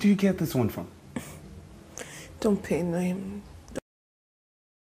 Where do you get this one from? Don't pay him.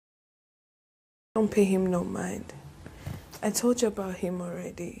 Don't pay him no mind. I told you about him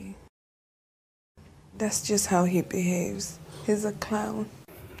already. That's just how he behaves. He's a clown.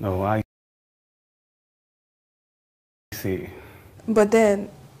 Oh, I see. But then,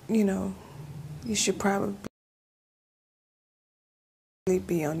 you should probably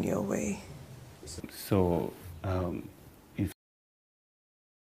be on your way. So, if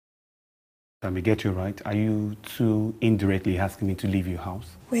I may get you right, are you too indirectly asking me to leave your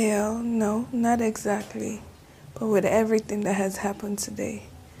house? Well, no, not exactly. But with everything that has happened today,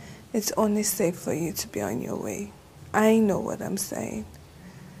 it's only safe for you to be on your way. I know what I'm saying.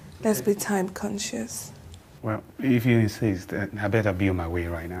 Let's be time conscious. Well, if you insist, I better be on my way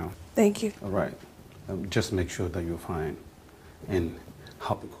right now. Thank you. All right. Just make sure that you're fine. And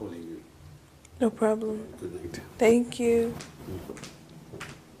I'll be calling you. No problem. Good night. Thank you.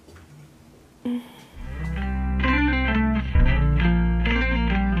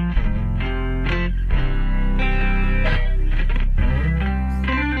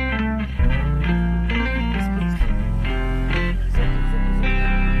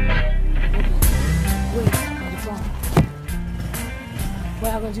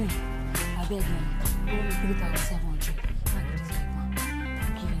 What are you doing? I beg you. Only 3,700. I'm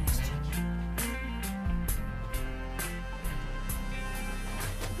giving you this check.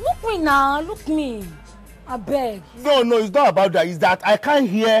 Look me now. Look me. I beg. No, it's not about that. It's that I can't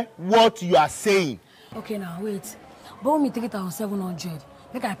hear what you are saying. Okay, now wait. Borrow me 3,700.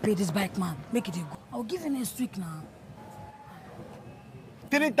 Make I pay this bike man. Make it a go. I'll give you next week now.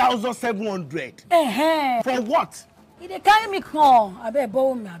 3,700. For what? They carry me come. I beg,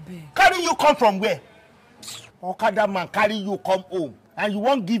 borrow me, I beg. Carry you come from where? Okada man carry you come home and you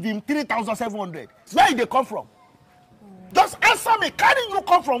won't give him 3,700. Where they come from? Just answer me. Carry you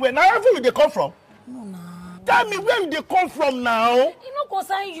come from where? Now, where they come from? No, nah. Tell me where they come from now. You no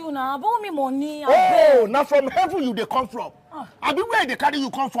concern you now. Borrow me money. Oh, now from heaven you they come from. I mean, where they carry you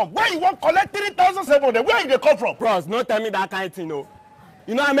come from? Where you want collect 3,700? Where they come from? Bros, not tell me that kind of thing, no.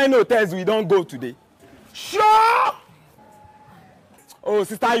 You know how many hotels we don't go today? Sure. Oh,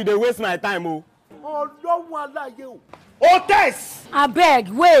 sister, you dey waste my time, oh. Oh, no one like you. Hotels. I beg,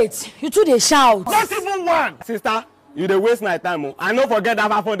 wait. You two they shout. Not even one. Sister, you dey waste my time, oh. I no forget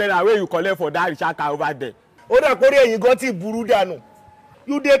that 500 where you collect for that Richaka over there. Oda Korea, you got it Burudano.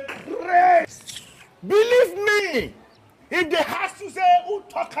 You dey crazy. Believe me. If they have to say who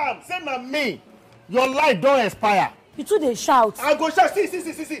talk am, say na me. Your life don't expire. You two they shout. I go shout.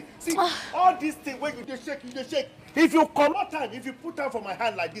 See. All these things when you dey shake. If you come out time, if you put am for my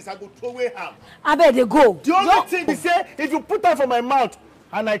hand like this, I go throw away ham. I bet they go. The only thing they say, if you put am for my mouth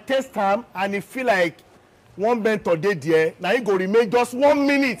and I taste ham and it feel like one bent or dead there, now it go remain just 1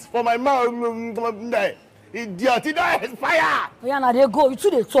 minute for my mouth. Idiot, it don't expire. Yeah, now they go. You two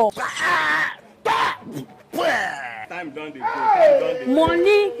they talk. Time done dey go.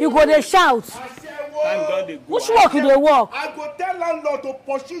 Money, you go they shout. Time done dey go. Which work you they work? I go tell landlord to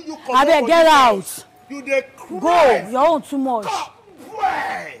pursue you. I bet get out. You dey cry. Go, your own too much.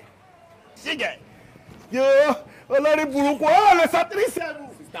 Sige. Yo, olórí burúkú. Oh, le sa 37.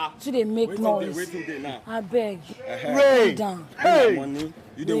 So they make noise. Waiting there now. I beg. Ray. Down. Hey. Money.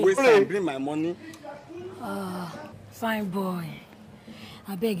 You dey waste time. Bring my money. Fine boy.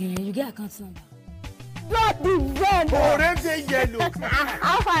 I beg you get account number. Not the vendor. Oh, they yellow.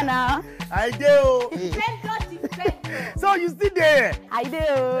 How far now? I do. Vendor. So you still there? I do.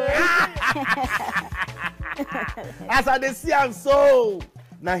 As I dey see am so.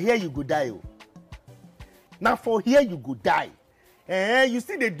 Now here you go die. Now for here you go die. You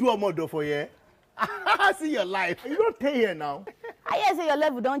see they do a model for here. See your life. You don't stay here now. I hear say your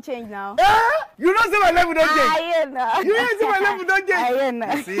level don't change now. You don't say my level don't change. I hear now. You hear say my level don't change. I hear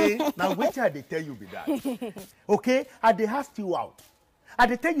now. See, now which I they tell you be that. Okay, I they ask you out. I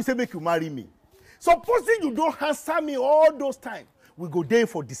they tell you say make you marry me. Supposing you don't answer me all those times, we go there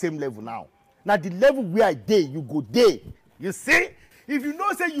for the same level now. Now the level where I dey, you go there. You see? If you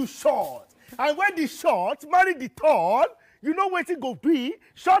know say you short, and when the short marry the tall, you know what it go be?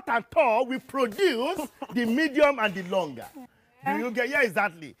 Short and tall will produce the medium and the longer. Do you get? Yeah,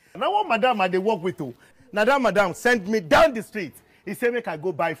 exactly. Now what madam I dey work with you? Now that madam sent me down the street. He said make I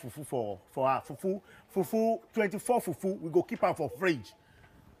go buy fufu for her. Fufu, 24 fufu. We go keep her for fridge.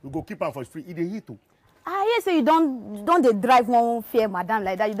 We go keep her for free. He dey eat too. I hear say you don't they drive one fair madam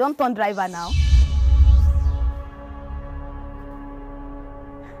like that. You don't turn driver now.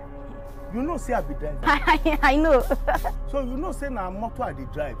 You know say I be driver. I know. So you know say na motor I dey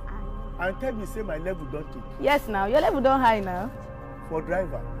drive. And tell me say my level don't change. Yes now. Your level don't high now. For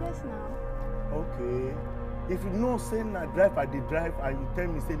driver? Yes now. Okay. If you know say na driver dey drive and you tell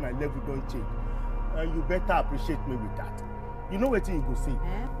me say my level don't change, you better appreciate me with that. You know what you go say?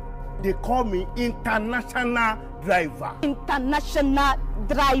 They call me international driver. International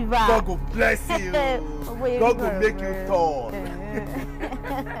driver. God go bless you. God go make you tall.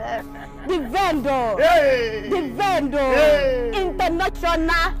 The vendor. Hey. The vendor. Hey.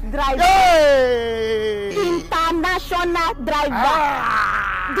 International driver. Hey. International driver.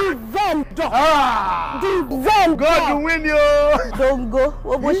 The vendor. The vendor. God will win you. Don't go.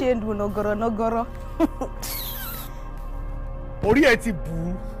 What was she do? No goro. Orí ẹ ti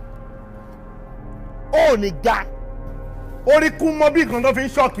bù. Ó ní ga. Orí kún mọ́ bí kan tó fi ń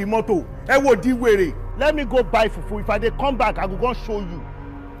ṣọ́ọ̀kì mọ́tò. Ẹ wo di wèrè. Let me go buy fufu. If I dey come back, I go go show you.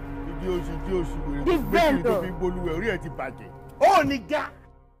 The vendor. Orí ẹ ti bàjẹ́. Ó ní ga.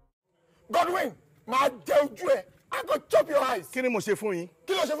 Godwin, máa jẹ ojú ẹ. I go chop your eyes. Kí ni mo ṣe fún yín?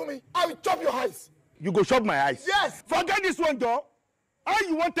 Kí ló ṣe fún mi? I will chop your eyes. You go chop my eyes? Yes. Forget this one, though. How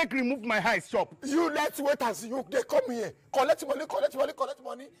you want take remove my eyes chop? You let's wait and see. You they come here. Collect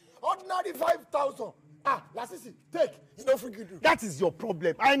money. Ordinary 5,000. Lasisi, take. You don't forget you. That is your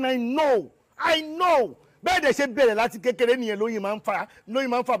problem. And I know. Bẹ́ẹ̀ dẹ̀ ṣe bẹ̀rẹ̀ láti kékeré nìyẹn lóyìn máa ń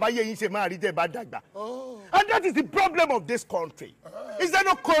fà báyé yín ṣe máa rí tẹ́ bá dàgbà. And that is the problem of this country. Is there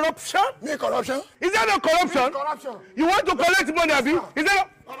no corruption? Me corruption? Is there no corruption? Me corruption. You want to collect money, Abi? Is there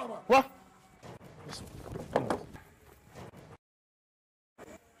no? What?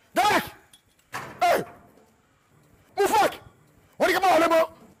 Derek! Hey! Move back! What do you come on, Lemo?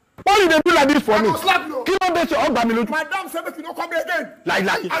 like this for me. I will slap you. Madam said if you don't come here again. Like.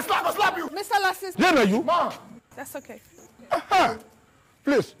 I slap you. Mr. Lassis. Yeah, no, you. Ma. That's okay.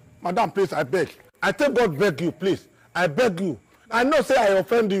 Please, madam, please, I beg. I tell God beg you, please. I beg you. I know say I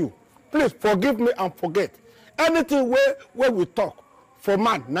offend you. Please forgive me and forget. Anything where we talk for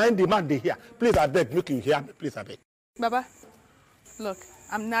man, 90 man they hear. Please, I beg, make you hear me. Please, I beg. Baba, look,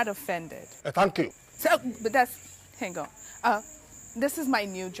 I'm not offended. Thank you. So, but hang on. This is my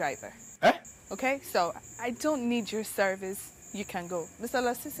new driver. Okay, so I don't need your service. You can go. Mr.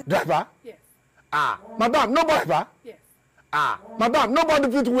 Lasisi. Driver? Yes. Madam, no driver? Yes. Madam,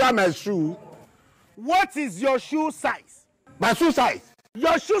 nobody fit wear my shoe. What is your shoe size? My shoe size?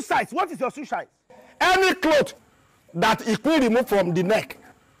 Your shoe size. What is your shoe size? Any cloth that it will remove from the neck,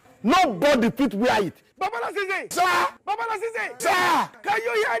 nobody fit wear it. Baba Lasisi! Sir! Baba Lasisi! Sir! Can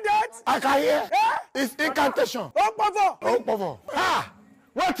you hear that? I can hear. It's incantation. Oh,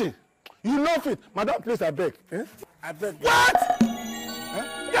 What is? You love it. Madam, please, I beg. I beg. What?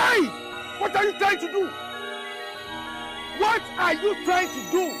 Guy! What are you trying to do? What are you trying to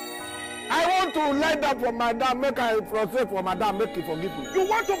do? I want to lie down for madam, make I prostrate for madam, make he forgive me. You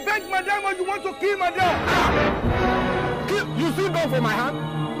want to beg madam or you want to kill madam? You see gun for my hand?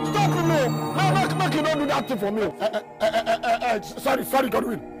 Stop me. Make you don't do that thing for me. Sorry,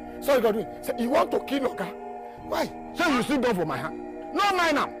 Godwin. You want to kill Oga? Why? So you see gun for my hand? No,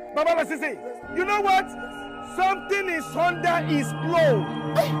 mine now. Baba Lasisi, you know what? Something is under his clothes.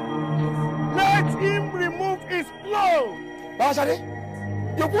 Let him remove his clothes. Baba Sade,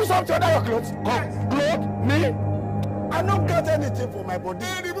 you put something under your clothes? Clothes? Me? I don't get anything for my body.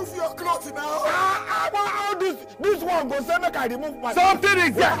 Hey, remove your clothes now. How this one go say make I remove my something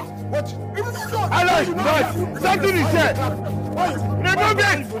is there. What? Remove your clothes. Alex, something is there. Remove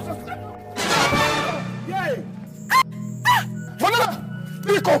it. Yay.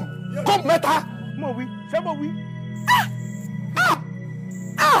 Come, Meta. Mo wí, ṣé mo wí?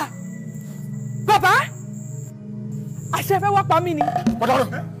 Baba, àṣẹ fẹ́ wá pa mí ni.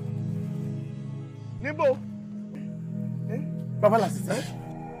 Níbo? Baba Lasisi.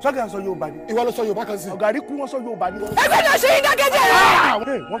 Sọ́kẹ́ sọ Yorùbá ni. Ìwọ ló sọ Yorùbá kan sí. Ọ̀gá rí kú wọ́n sọ Yorùbá ni. Ẹgbẹ́ náà ṣe yín dákẹ́jẹ́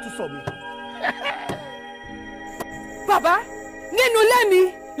rẹ̀. Wọ́n tún sọ mi. Baba, nínú ilé mi,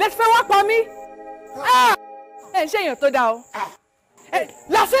 lẹ fẹ́ wá pa mí. Ẹ ń ṣe èèyàn tó dáa o.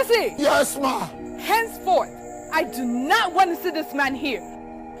 Lasisi! Yes, ma. Henceforth, I do not want to see this man here.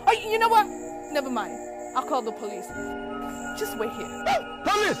 Oh, you know what? Never mind. I'll call the police. Just wait here.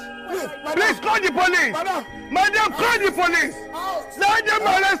 Police! Please call the police! Madam, call the police! Let them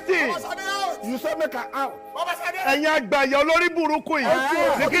arrest him! You said make her out. Ẹ̀yin àgbàyà olórí burúkú yìí.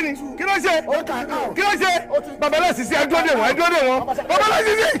 Ṣé kí ni? Kí ló ṣe? Kí ló ṣe? Baba Lasisi, ẹ dúró dè wọ́n, ẹ dúró dè wọ́n. Baba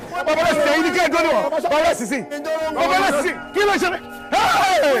Lasisi! Baba Lasisi, ẹ̀yin ni kí ẹ dúró dè wọ́n. Baba Lasisi! Baba Lasisi! Kí ló ṣe?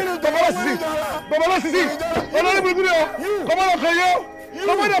 Baba Lasisi! Baba Lasisi! Olórí burúkú ni o. Kọ́mọ́dọ̀ kan yó.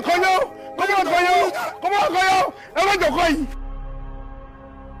 Kọ́mọ́dọ̀ kan yó. Kọ́mọ́dọ̀ kan yó. Kọ́mọ́dọ̀ kan yó. Ẹ má jọ̀kọ́ yìí.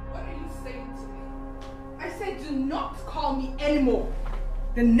 What are you saying to me? I said do not call me anymore.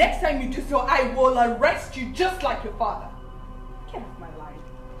 The next time you do so, I will arrest you just like your father. Get off my line.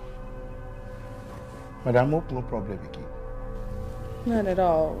 Madam, hope no problem again. Not at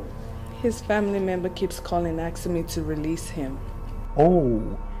all. His family member keeps calling asking me to release him. Oh,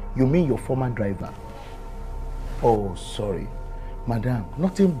 you mean your former driver? Oh, sorry. Madam,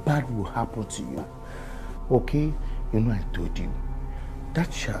 nothing bad will happen to you. Okay? You know I told you. That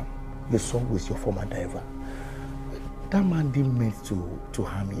charm you saw with your former driver, that man didn't mean to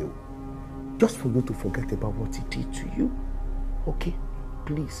harm you. Just for you to forget about what he did to you. Okay?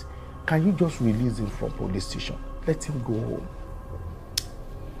 Please, can you just release him from police station? Let him go home.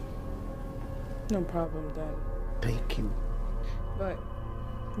 No problem, Dad. Thank you. But,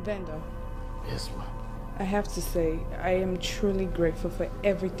 Vendor. Yes, ma'am. I have to say, I am truly grateful for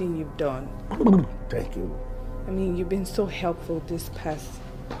everything you've done. Thank you. I mean, you've been so helpful this past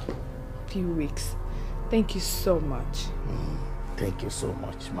few weeks. Thank you so much. Thank you so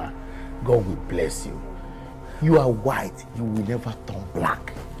much, ma. God will bless you. You are white, you will never turn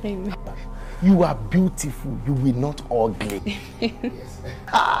black. Amen. You are beautiful, you will not ugly. Yes.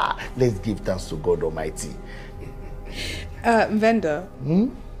 Let's give thanks to God Almighty. Vendor,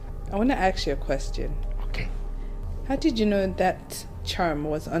 I want to ask you a question. Okay. How did you know that charm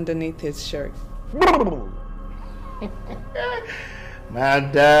was underneath his shirt?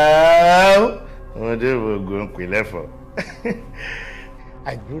 Madam, I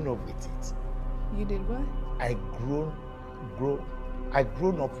grew up with it. You did what? I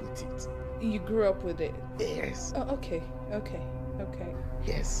grown up with it. You grew up with it? Yes. Oh, okay.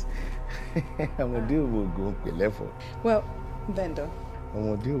 Yes. Well, Vendor, I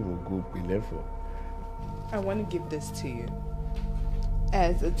want to give this to you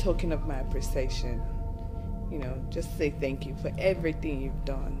as a token of my appreciation. You know, just say thank you for everything you've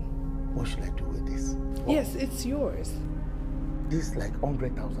done. What should I do with this? Yes, it's yours. This is like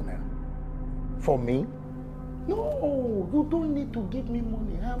 100,000 naira. For me? No, you don't need to give me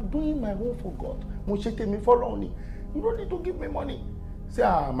money. I'm doing my own for God. You don't need to give me money. Say,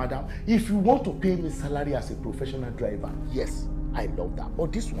 madam, if you want to pay me salary as a professional driver, yes, I love that.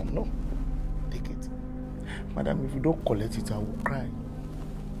 But this one, no. Take it. Madam, if you don't collect it, I will cry.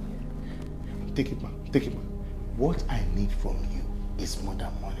 Take it, man. Take it, man. What I need from you is more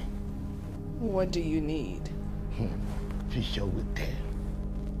than money. What do you need? Future will tell.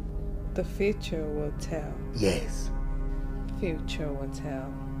 The future will tell. Yes. Future will tell.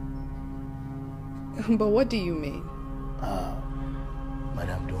 But what do you mean?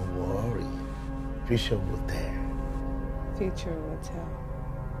 Madam, don't worry. Future will tell. Future will tell.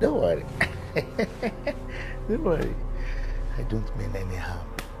 Don't worry. Don't worry. I don't mean any harm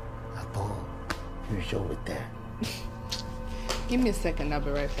at all. Future will tell. Give me a second, I'll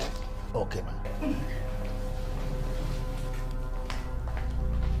be right back. Okay, ma'am.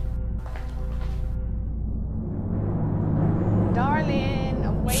 Darling,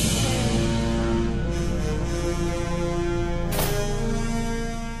 I'm waiting.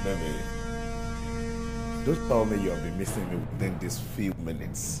 Baby, don't tell me you'll be missing me within these few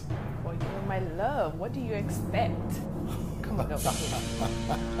minutes. Well, you're my love. What do you expect? Come on, over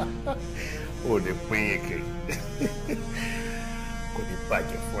here. Oh, the pink. Could you bag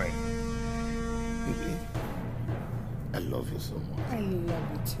your friend? Baby, I love you so much. I love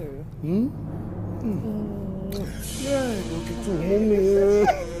you too. Yeah, look at you,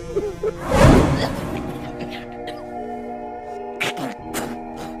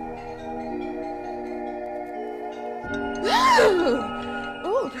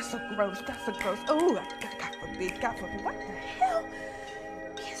 Oh, that's so gross. That's so gross. Oh, God forbid. God forbid. What the hell?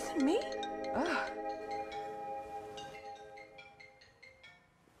 Kissing me? Ugh.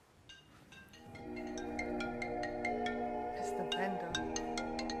 TheVendor.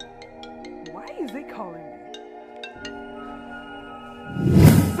 Why is he calling me?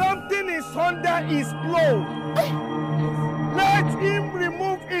 Something is under his clothes. Let him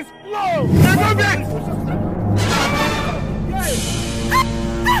remove his clothes. Remove it!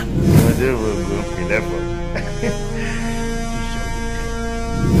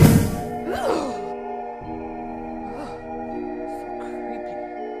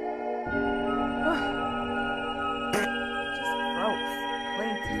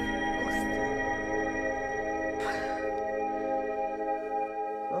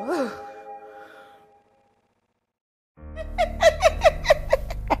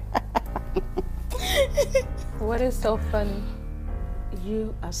 What is so funny?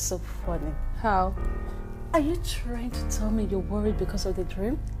 You are so funny. How? Are you trying to tell me you're worried because of the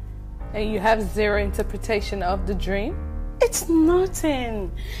dream? And you have zero interpretation of the dream? It's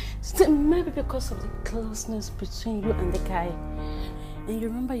nothing. Maybe because of the closeness between you and the guy. And you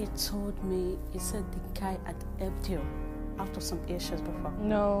remember you told me you said the guy had helped you out of some issues before.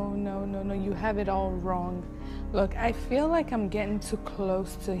 No. You have it all wrong. Look, I feel like I'm getting too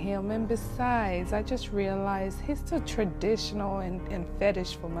close to him. And besides, I just realized he's too traditional and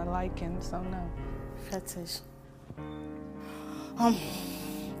fetish for my liking. So no. Fetish.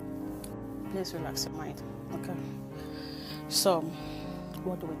 Please relax your mind, okay? So,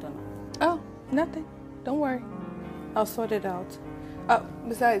 what do we do now? Oh, nothing. Don't worry. I'll sort it out.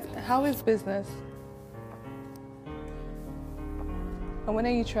 Besides, how is business? And when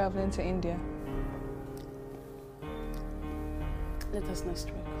are you traveling to India? Let us next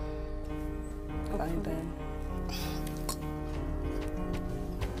week. Fine then.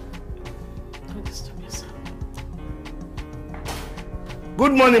 Don't disturb yourself.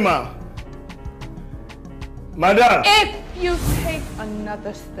 Good morning, ma'am. Madam. If you take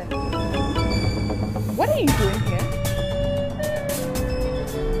another step. What are you doing here?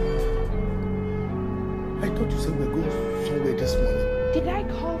 I thought you said we were going somewhere this morning. Did I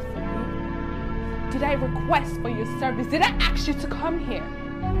call for you? Did I request for your service? Did I ask you to come here?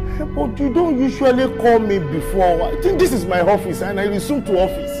 But you don't usually call me before. I think this is my office and I resume to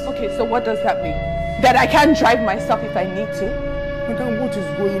office. Okay, so what does that mean? That I can't drive myself if I need to? Madam, what is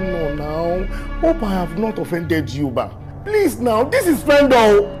going on now? Hope I have not offended you, but please now, this is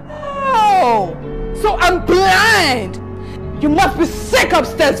TheVendor. Oh, so I'm blind. You must be sick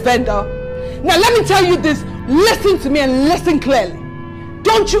upstairs, vendor. Now let me tell you this. Listen to me and listen clearly.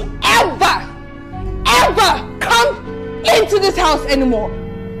 Don't you ever come into this house anymore.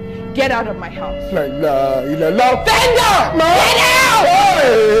 Get out of my house. Vendor! Get out!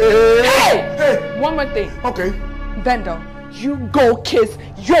 Hey! One more thing. Okay. Vendor, you go kiss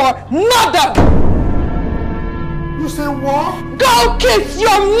your mother! You say what? Go kiss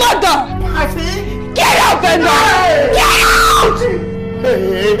your mother! I see. Get out, Vendor! Get out!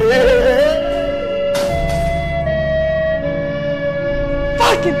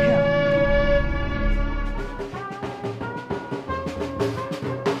 Fucking hell!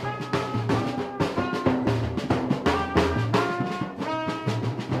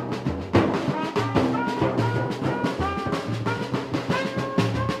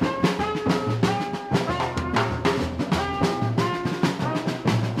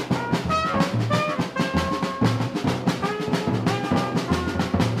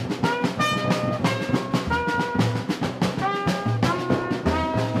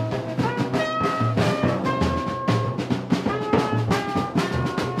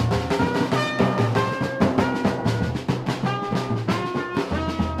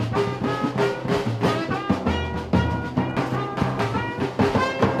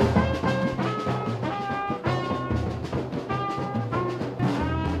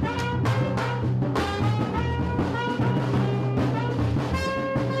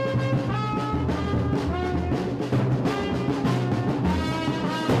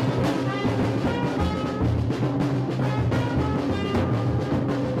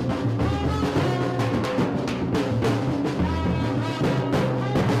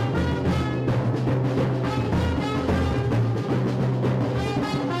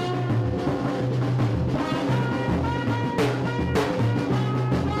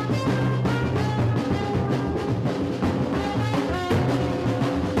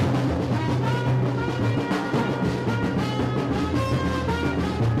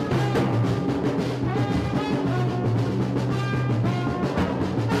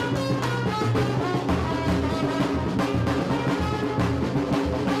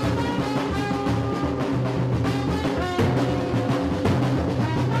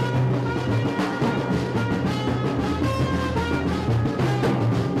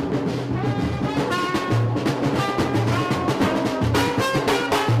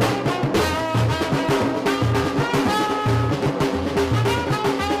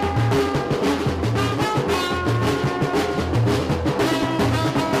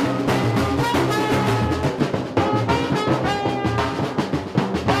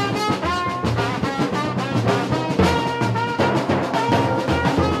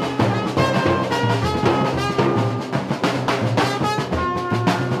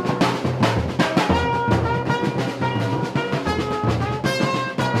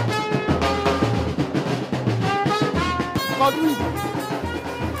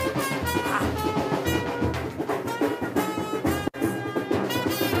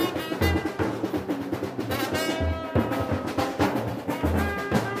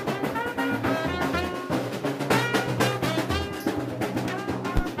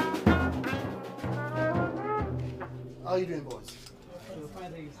 How are you doing, boys?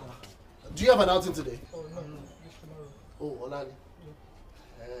 Do you have an outing today? Oh, no, just tomorrow. Oh, Olani.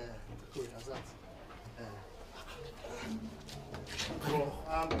 Cool, how's that? Bro,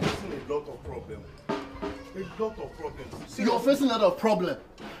 I'm facing a lot of problems. A lot of problems. You're facing a lot of problems.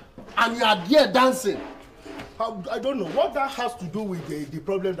 And you are there dancing. I don't know what that has to do with the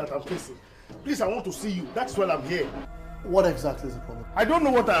problem that I'm facing. Please, I want to see you. That's why I'm here. What exactly is the problem? I don't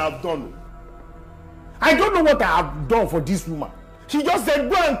know what I have done. I don't know what I have done for this woman. She just said,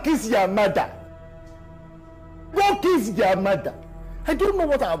 go and kiss your mother. Go kiss your mother. I don't know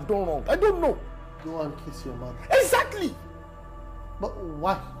what I have done wrong. I don't know. Go and kiss your mother. Exactly. But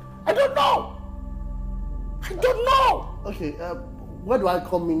why? I don't know. I don't know. Okay, where do I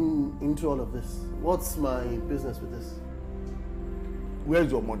come into all of this? What's my business with this?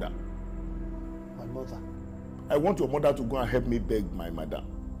 Where's your mother? My mother? I want your mother to go and help me beg my mother.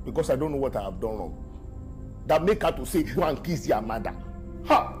 Because I don't know what I have done wrong. That make her to say, go and kiss your mother.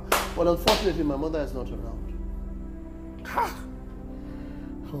 Ha! Well, unfortunately, my mother is not around. Ha!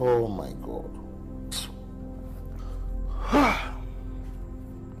 Oh my God. Ha!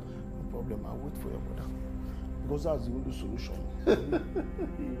 No problem, I'll wait for your mother. Because that's the only solution.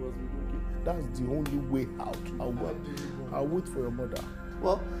 That's the only way out. I'll wait for your mother.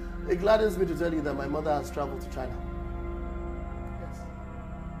 Well, it gladdens me to tell you that my mother has traveled to China.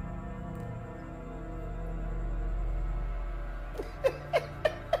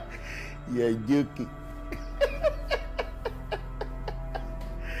 You're joking.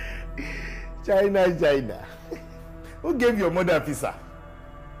 China. Who gave your mother a visa?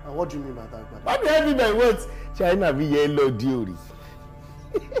 And what do you mean by that? What do you mean by what? China be yellow duty.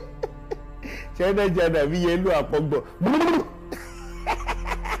 China, we yellow apogbo.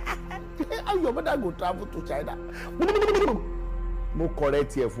 How your mother go travel to China? Mo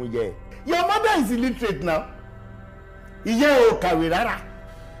correct here for you. Your mother is illiterate now. Yeah, o kàwé rárá.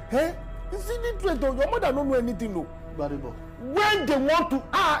 Eh? Is illiterate. Your mother don't know anything, no. Baribo. When they want to,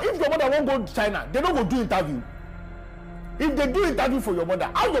 if your mother won't go to China, they don't go do interview. If they do interview for your mother,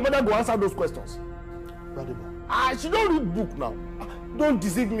 how your mother go answer those questions? Baribo. She don't read book now. Don't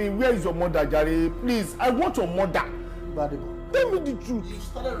deceive me. Where is your mother, Jare? Please, I want your mother. Baribo. Tell me the truth. You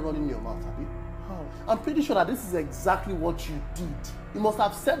started running your mouth, Abi. How? I'm pretty sure that this is exactly what you did. You must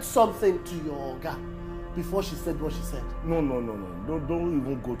have said something to your Oga before she said what she said. No. Don't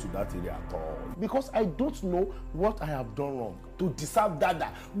even go to that area at all. Because I don't know what I have done wrong to deserve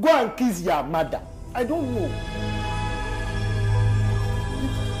Dada. Go and kiss your mother. I don't know.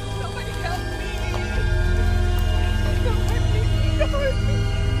 Somebody help me!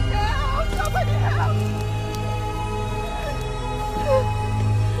 Help! Somebody help!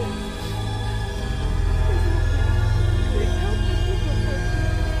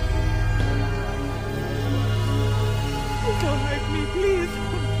 Don't hurt me, please.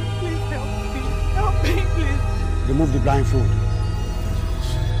 Please help me. Help me, please. Remove the blindfold.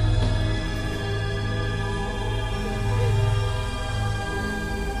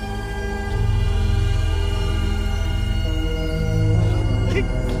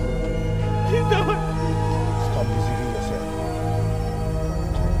 Please don't. Stop deceiving yourself.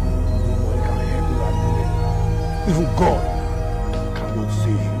 Nobody can help you at the moment. Even God cannot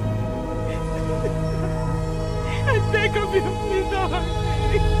save you. I beg of you, please don't hurt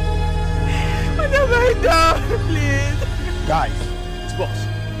me. Whatever I do, please. Guys, it's boss.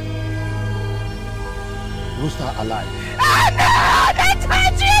 Rooster alive. No! Don't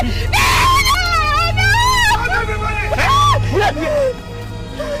touch it! No! Stop everybody!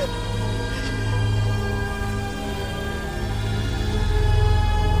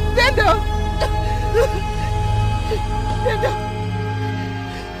 TheVendor!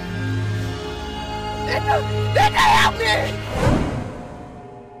 TheVendor, help me!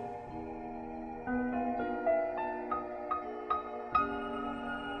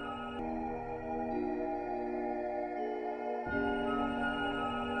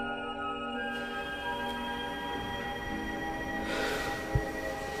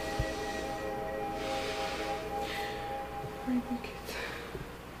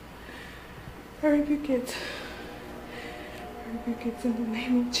 I rebuke it. I rebuke it in the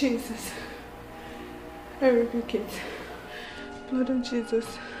name of Jesus. I rebuke it. Blood of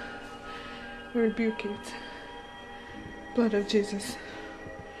Jesus. I rebuke it. Blood of Jesus.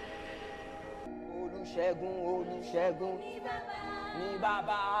 Olúṣẹ́gun, Olúṣẹ́gun, ní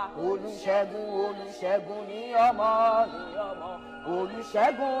bàbá. Olúṣẹ́gun, Olúṣẹ́gun, ní ọmọ,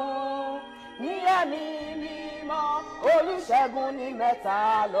 Olúṣẹ́gun, ní ẹ̀mí mímọ́. Olúṣẹ́gun ní mẹ́ta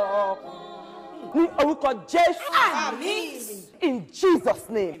lọ́kan. Ní orúkọ Jésù. Amen. In Jesus'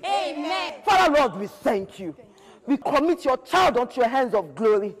 name. Amen. Father Lord, we thank you. We commit your child unto your hands of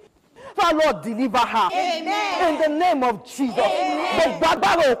glory. Father Lord, deliver her. Amen. In the name of Jesus. Gbogbo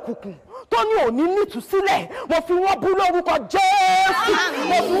agbára òkùnkùn tó ní òní nítúsílẹ̀, mo fi wọ́n bú lórúkọ Jésù.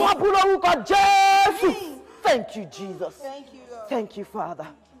 Mo fi wọ́n bú lórúkọ Jésù. Thank you, Jesus. Thank you, Lord. Thank you, Father.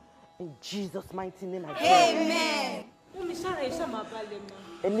 In Jesus' mighty name I pray. Amen.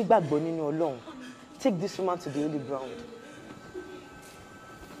 Ẹni gbàgbọ́ nínú Ọlọ́run. Take this woman to the holy ground.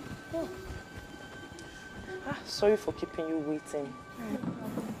 Sorry for keeping you waiting.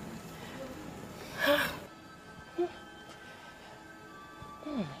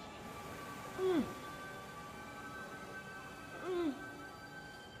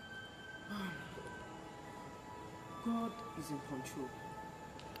 God is in control.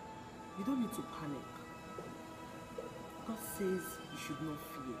 You don't need to panic. God says you should not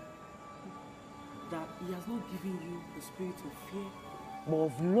fear. That He has not given you the spirit of fear, but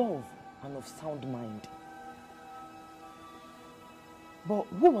of love and of sound mind. But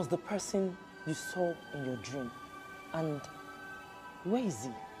who was the person you saw in your dream? And where is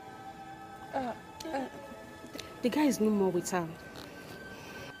he? The guy is no more with her.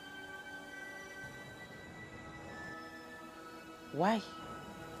 Why?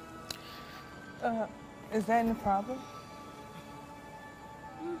 Is there any problem?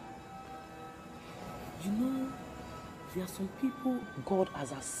 you know, there are some people God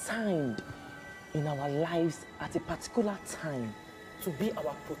has assigned in our lives at a particular time to be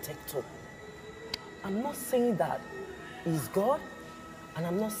our protector. I'm not saying that He's God, and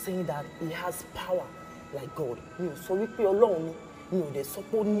I'm not saying that He has power like God. Mi ò sọ wípé Ọlọ́run ni, mi ò dẹ̀ sọ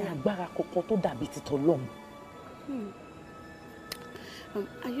pé ó ní agbára kankan tó dàbí ti t'Ọlọ́run.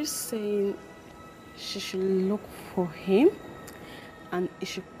 Are you saying she should look for him and he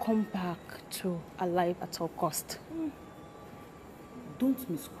should come back to her life at all cost. Don't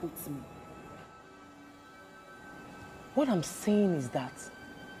misquote me. What I'm saying is that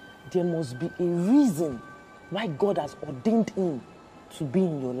there must be a reason why God has ordained him to be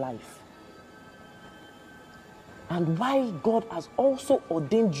in your life. And why God has also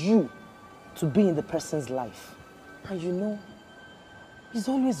ordained you to be in the person's life. And you know, it's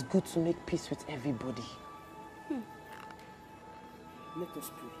always good to make peace with everybody. Let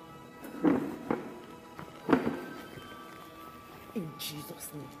us pray. In Jesus'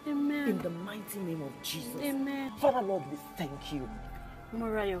 name. Amen. In the mighty name of Jesus. Amen. Father Lord, we thank you.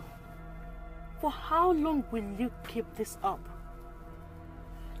 Morayo, for how long will you keep this up?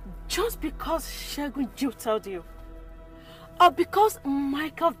 Just because Shegun jilted you, or because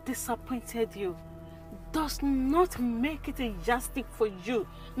Michael disappointed you, does not make it a yardstick for you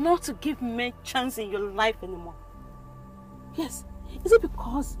not to give me a chance in your life anymore. Yes, is it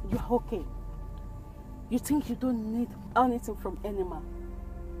because you are okay? You think you don't need anything from any man,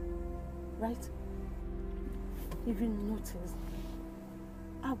 right? If you notice,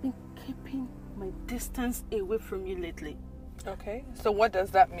 I've been keeping my distance away from you lately. Okay, so what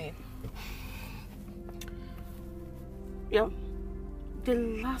does that mean? Yeah, the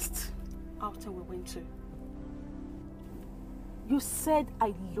last outing we went to, you said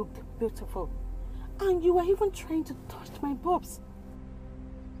I looked beautiful, and you were even trying to touch my boobs.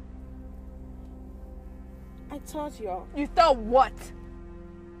 I told you. You thought what?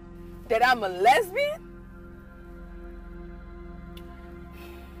 That I'm a lesbian?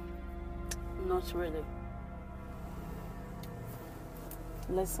 Not really.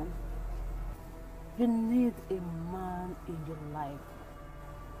 Listen, you need a man in your life.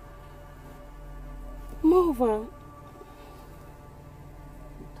 Moreover,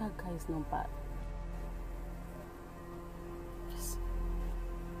 that guy is not bad. Just,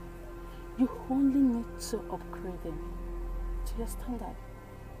 you only need to upgrade him to your standard.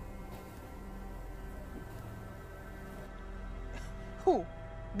 Who?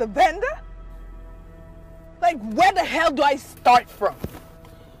 The vendor? Like, where the hell do I start from?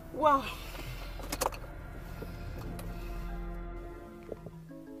 Well,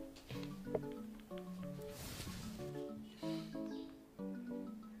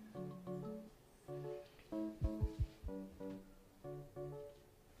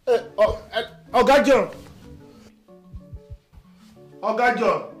 Oga John. Oga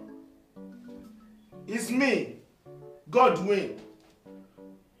John. It's me, Godwin.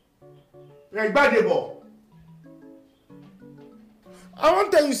 Gbadebo. I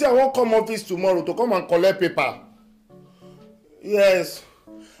won't tell you, say I won't come office tomorrow to come and collect paper. Yes.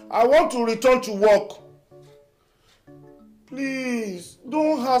 I want to return to work. Please,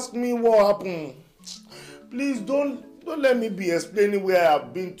 don't ask me what happened. Please, don't let me be explaining where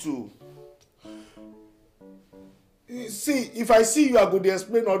I've been to. See, if I see you, I go to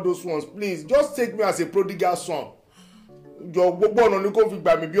explain all those ones. Please, just take me as a prodigal son. Your gbogbo ọ̀nà ni kò fi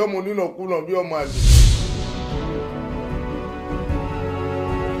gbà mí bí ọmọ onínàkúnà bí ọmọ àlè.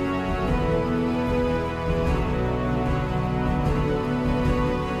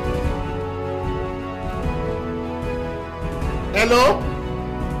 Hello?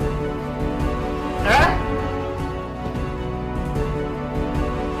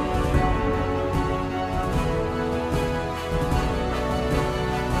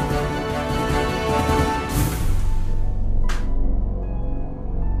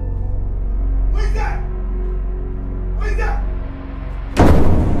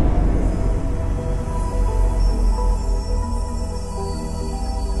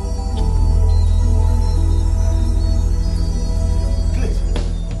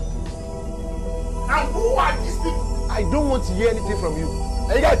 To hear anything from you.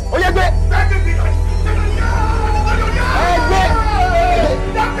 Hey guys, oh yeah, go.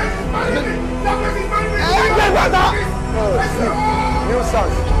 New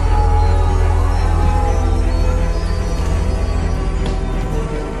songs.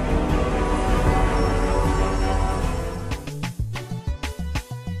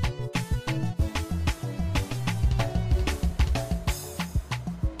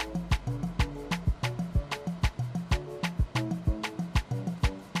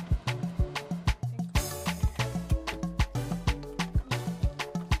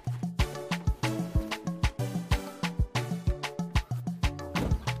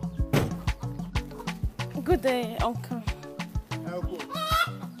 Good day, Uncle.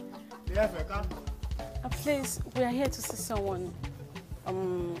 Please, we are here to see someone.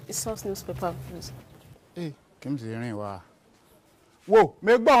 A source newspaper, please. Hey, come to the ring, wow. Whoa,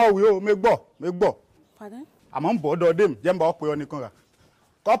 me gbọ́ o, me gbọ́. Pardon? I'm on board of them. Jemba Okwe Onikonga.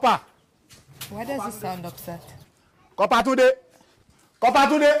 Copper. Why does he sound upset? Copper today.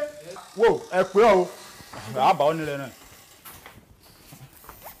 Copper today. Whoa, Ekwe.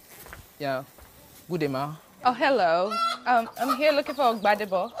 Yeah. Good day, ma. Oh, hello. I'm here looking for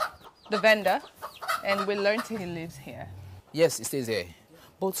Gbadebo, the vendor, and we learned he lives here. Yes, he stays here.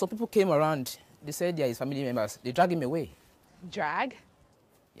 But some people came around. They said they are his family members. They drag him away. Drag?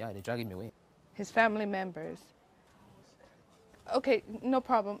 Yeah, they drag him away. His family members. Okay, no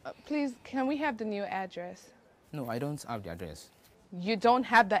problem. Please, can we have the new address? No, I don't have the address. You don't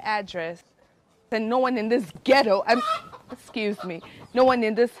have the address? Then no one in this ghetto, excuse me, no one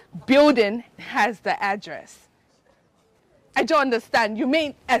in this building has the address. I don't understand. You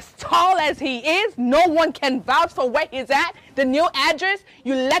mean as tall as he is, no one can vouch for where he's at? The new address?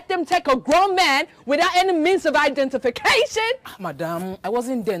 You let them take a grown man without any means of identification? Madam, I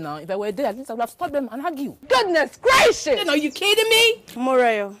wasn't there now. If I were there, at least I would have stopped them and argue. Goodness gracious! Are you kidding me?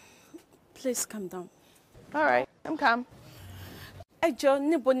 Morayo, please calm down. All right, I'm calm. Ejo,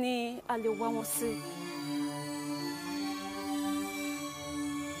 níbo ni a lè wá wọn sí?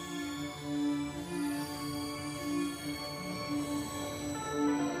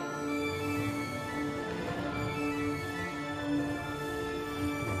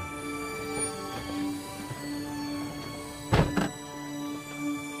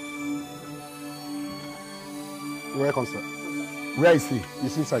 Welcome, sir. Where is he?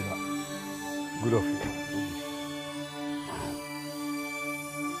 He's inside now. Good of you.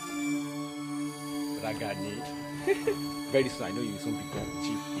 Ragani. Very soon, I know you will soon become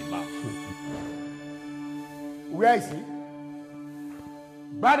chief imam. Where is he?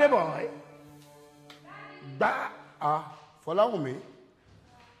 Bad boy. Follow me.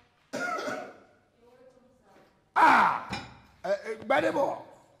 Bad boy.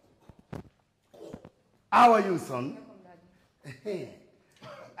 How are you, son? I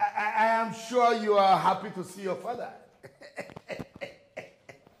am sure you are happy to see your father.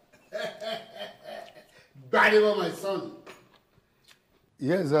 Badebo, my son.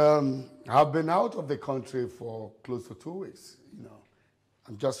 Yes, I've been out of the country for close to 2 weeks. You know,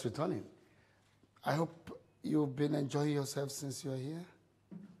 I'm just returning. I hope you've been enjoying yourself since you're here.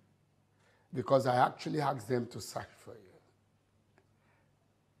 Because I actually asked them to search for you.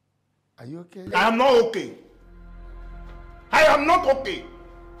 Are you okay? I am not okay. I am not okay.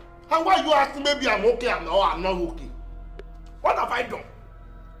 And why you asking maybe I'm okay and no, I'm not okay? What have I done?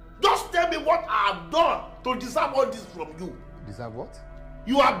 Just tell me what I have done to deserve all this from you. Deserve what?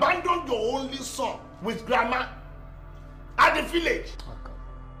 You abandoned your only son with grandma at the village. Okay.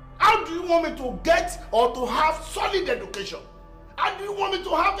 How do you want me to get or to have solid education? How do you want me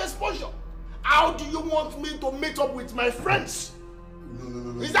to have exposure? How do you want me to meet up with my friends?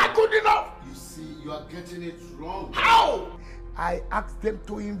 No. Is that good enough? You see, you are getting it wrong. How? I asked them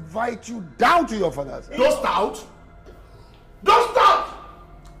to invite you down to your father's house. Don't start. Don't start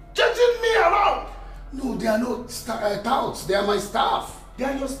chasing me around. No, they are not touts. They are my staff. They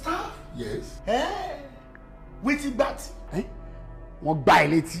are your staff? Yes. Eh? With the bat? Eh? Wọ́n gbá ẹ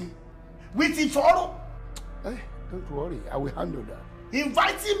létí. With the follow? Eh, don't worry, I will handle that.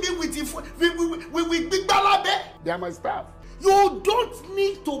 Inviting me with big balabe? They are my staff. You don't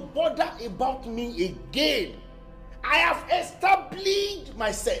need to bother about me again. I have established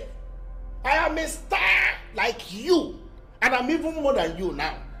myself. I am a star like you. And I'm even more than you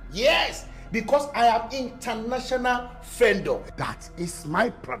now. Yes, because I am international vendor. That is my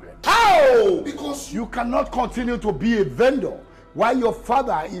problem. How? Because you cannot continue to be a vendor while your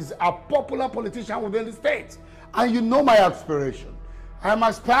father is a popular politician within the state. And you know my aspiration. I am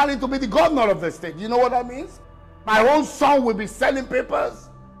aspiring to be the governor of the state. You know what that means? My own son will be selling papers.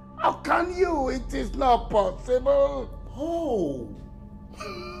 How can you? It is not possible. Oh.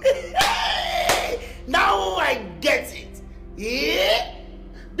 Now I get it. Yeah?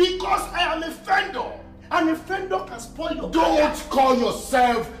 Because I am a vendor. And a vendor can spoil your Don't call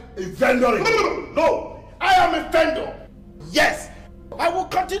yourself a vendor. No. I am a vendor. Yes. I will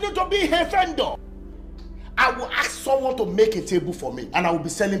continue to be a vendor. I will ask someone to make a table for me and I will be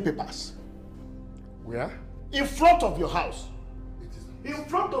selling papers. Where? In front of your house. In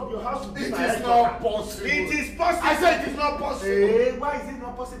front of your house. It is not possible. It is possible. I said it is not possible. Hey, why is it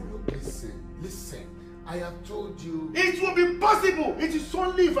not possible? Listen. I have told you. It will be possible. It is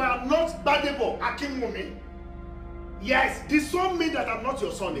only if I am not Badebo Akinwumi. Yes, this don't mean that I'm not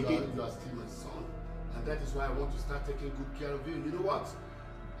your son again. You are still my son. And that is why I want to start taking good care of you. You know what?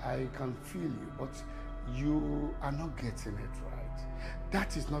 I can feel you, but you are not getting it right.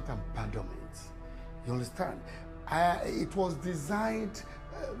 That is not abandonment. You understand? It was designed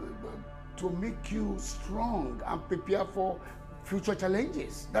to make you strong and prepare for future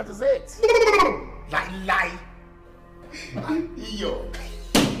challenges. That is it. Lie. Iyo.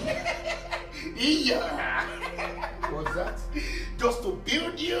 What's that? Just to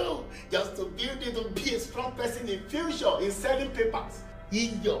build you to be a strong person in future, in selling papers.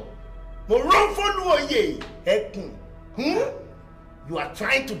 Iyo. You are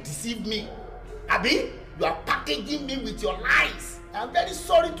trying to deceive me. Abi, you are packaging me with your lies. I'm very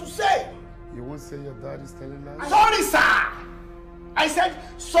sorry to say. You won't say your dad is telling lies? Sorry, sir. I said,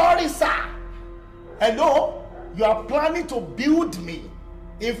 sorry, sir. Hello? You are planning to build me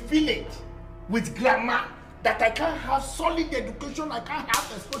a village with grammar that I can't have solid education, I can't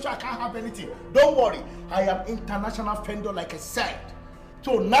have exposure, I can't have anything. Don't worry. I am international vendor, like I said.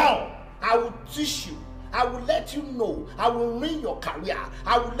 So now, I will teach you. I will let you know. I will ruin your career.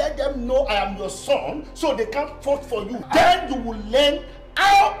 I will let them know I am your son so they can't vote for you. Then you will learn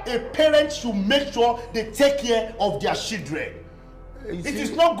how a parent should make sure they take care of their children. It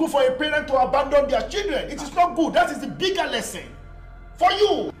is not good for a parent to abandon their children. It is not good. That is the bigger lesson for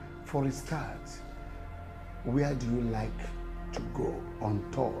you. For a start, where do you like to go on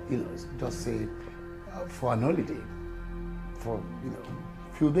tour? Just say for an holiday, for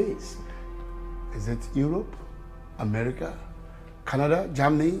few days. Is it Europe, America, Canada,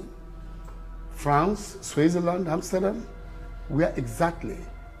 Germany, France, Switzerland, Amsterdam? Where exactly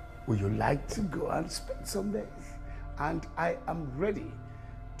would you like to go and spend some days? And I am ready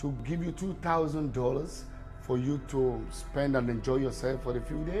to give you $2,000 for you to spend and enjoy yourself for a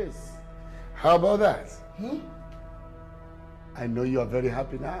few days. How about that? I know you are very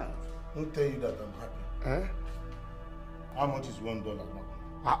happy now. I'll tell you that I'm happy. How much is $1 now?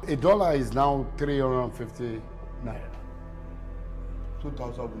 $1 is now 350 naira.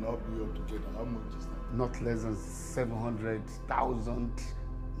 2,000 will now be up together. How much is that? Not less than 700,000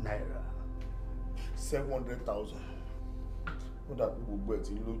 naira. 700,000.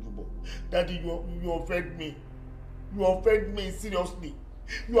 Daddy, you offend me. You offend me seriously.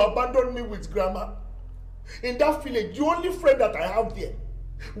 You abandoned me with grammar. In that village, the only friend that I have there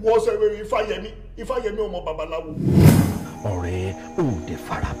was Ifayemi Omo Babalawo. Ọ̀rẹ́ ò dé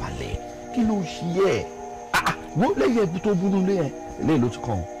farabalẹ̀ kí ló ṣe ẹ́ wọ́n lẹ́yìn ẹbí tó burú lé ẹ̀ lẹ́yìn ló ti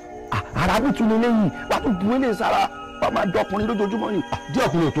kàn ara bí tún lẹ́yìn wà á tún bu eléyìí sára wà á máa dọkùnrin lójoojúmọ́ ni dí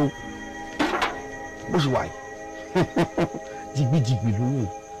ọkùnrin tó bó ṣe wà yìí jìgbìjìgbì ló wù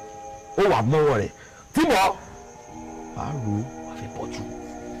ó wà mọ́wọ́ rẹ̀ tí mo wà á ro wà á fi bọ́ jù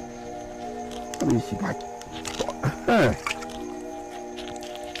ó lè ṣe báyìí.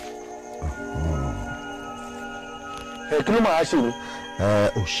 Kí ló máa ṣe ni.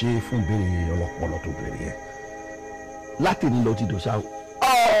 Ò ṣe fún ìbéèrè ọlọ́pọlọ tó béèrè yẹn láti ní lọ ti dòṣà o.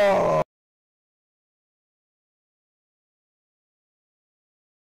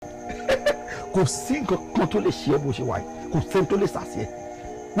 Kò sí nǹkan kan tó lè ṣe ẹ́ bó ṣe wà yìí kò sẹ́ni tó lè ṣàṣì ẹ́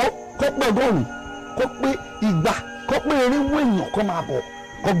wọ́n kọ́ pé ọgọ́rùn-ún kọ́ pé igba kọ́ pé irinwó èèyàn kọ́ máa bọ̀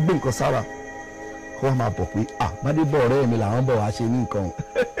kọ́ gbé nǹkan sára kọ́ wọ́n máa bọ̀ pé Gbádébọ̀ ọ̀rẹ́ mi làwọn bọ̀ wá ṣe ní nǹkan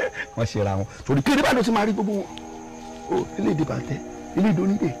wọ́n ṣe ra wọn torí kí ni bá ló ti máa rí gbogbo wọn. Ilé ìdí bàtẹ, ilé ìdí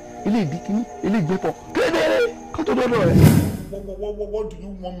onídè, ilé ìdí kíní, ilé ìgbẹ́pọ̀, kéde kó tó dọ́dọ̀ rẹ̀. What do you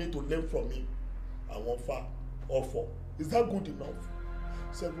want me to learn from him? Àwọn fa ọ̀fọ̀. Is that good enough?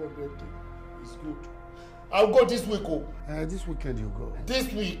 700 is good. I'll go this week. This weekend you go.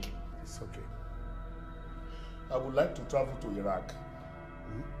 This week. It's okay. I would like to travel to Iraq.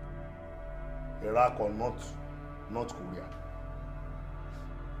 Iraq or North Korea.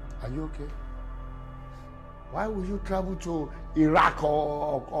 Are you okay? Why would you travel to Iraq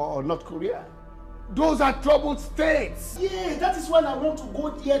or North Korea? Those are troubled states. Yeah, that is why I want to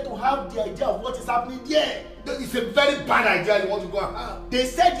go there to have the idea of what is happening there. It's a very bad idea you want to go and have. They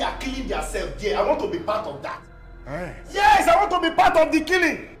said they are killing themselves there. I want to be part of that. Yes, I want to be part of the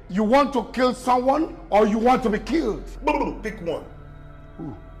killing. You want to kill someone or you want to be killed? Pick one.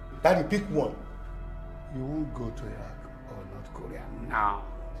 Who? Daddy, pick one. You won't go to Iraq or North Korea now.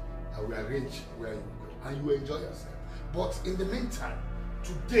 I will arrange where you go. And you enjoy yourself. But in the meantime,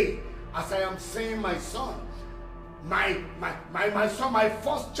 today, as I am seeing my son, my son, my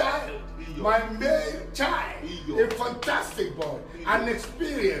first child, my male child, a fantastic boy, an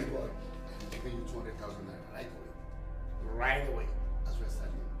experienced boy, I'm giving you 200,000 naira right away, as we're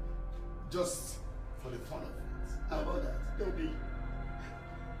starting, just for the fun of it. How about that, Daddy?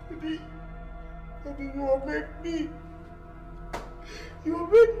 Daddy, you will make me. You will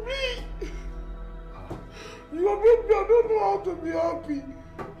make me. You are making me, I don't know how to be happy.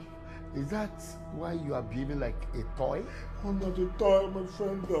 Is that why you are behaving like a toy? I'm not a toy, I'm a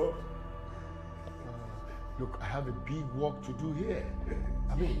friend. Look, I have a big work to do here.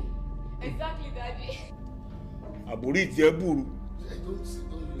 I mean, Exactly, Daddy. Àbúrí tiẹ̀ burú.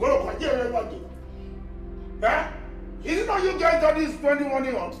 Wọ́n kọ́ jẹ́ ẹ̀rọ ìwádìí. Is it not you guys that is spending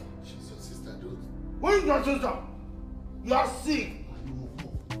money on? She's your sister, don't. Who is your sister? You are sick.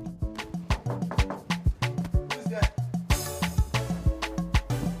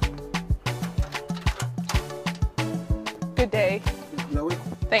 Good day. You're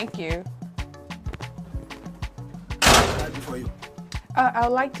welcome. Thank you. What can I do for you? I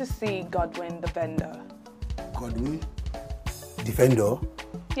would like to see Godwin, the vendor. Godwin? The vendor?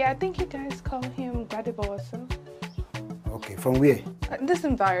 Yeah, I think you guys call him Gbadebo or so. Okay, from where? This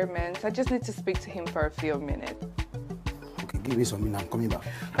environment, I just need to speak to him for a few minutes. Okay, give me some minute, I'm coming back.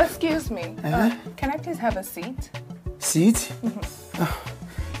 Excuse me. Can I please have a seat? Seat?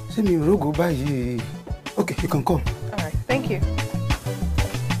 Send me a go by. Okay, you can come. All right, thank you.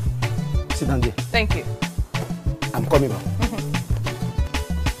 Sit down there. Thank you. I'm coming back.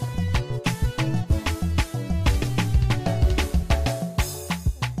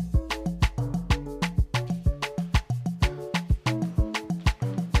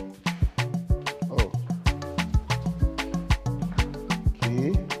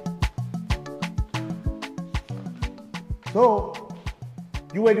 So,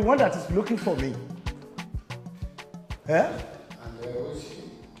 you were the one that is looking for me. Eh?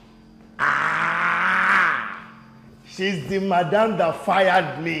 She's the madam that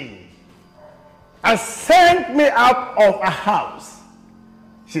fired me and sent me out of her house.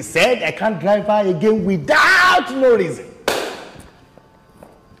 She said I can't drive her again without no reason.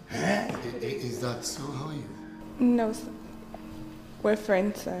 Is that so? How are you? No, sir. We're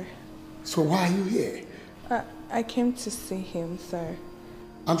friends, sir. So why are you here? I came to see him, sir.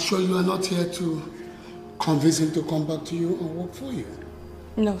 I'm sure you are not here to convince him to come back to you and work for you.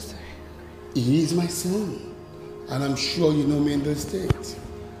 No, sir. He is my son, and I'm sure you know me in the States.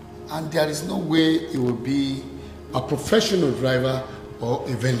 And there is no way he will be a professional driver or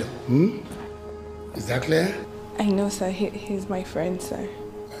a vendor. Is that clear? I know, sir. He's my friend, sir.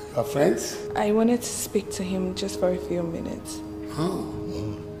 You are friends? I wanted to speak to him just for a few minutes. Oh,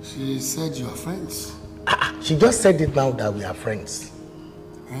 she said you are friends. She just said it now that we are friends.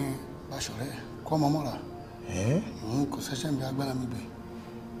 Come on, Mora. Eh? Kò sẹ́sẹ́ mi agbára mi gbé.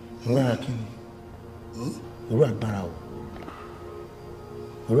 Agbára kí ni? Irú agbára wo?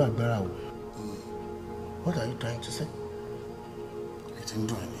 Irú agbára wo? What are you trying to say? It's in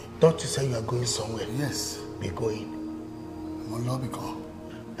doing. Don't you say you are going somewhere? Yes. Be going. I'm lobby call.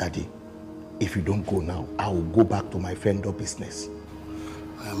 Daddy, if you don't go now, I will go back to my vendor business.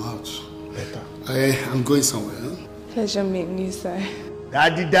 I am out. Better. I am going somewhere. Huh? Pleasure meeting you, sir.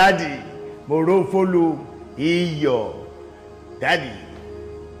 Daddy, Moro follow Iyo. Daddy.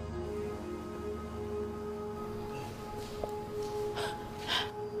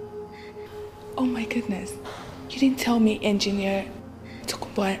 Oh my goodness. You didn't tell me Engineer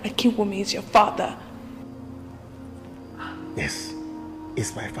Tokubo Akinwumi is your father. Yes,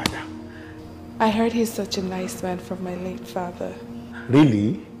 it's my father. I heard he's such a nice man from my late father.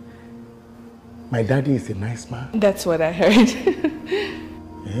 Really? My daddy is a nice man? That's what I heard.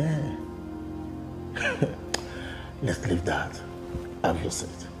 Yeah. Let's leave that. Have your seat.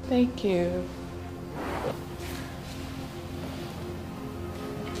 Thank you.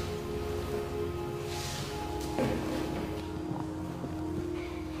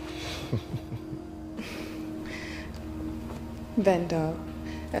 Vendor,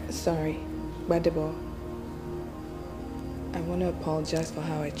 sorry, Gbadebo. I want to apologize for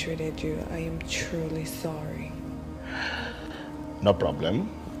how I treated you. I am truly sorry. No problem.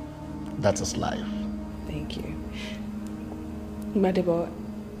 That is life. Thank you. Gbadebo,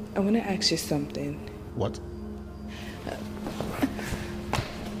 I want to ask you something. What?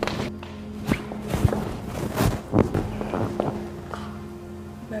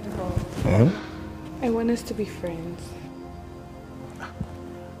 Gbadebo, I want us to be friends.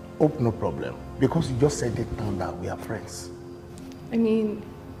 Oh, no problem. Because you just said it now that we are friends. I mean,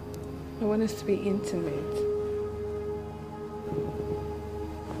 I want us to be intimate.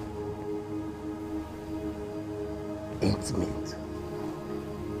 Intimate.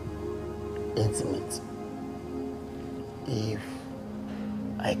 Intimate. If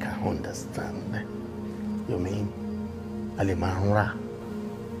I can understand, you mean Alimanra?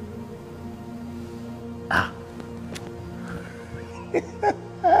 Ah.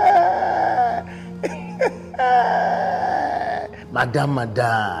 Madam,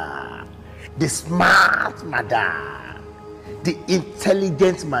 the smart madam, the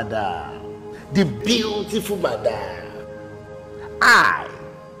intelligent madam, the beautiful madam. I,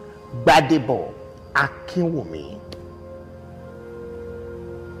 Gbadebo Akinwumi,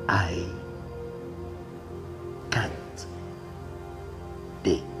 I can't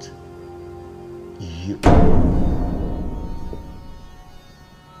date you.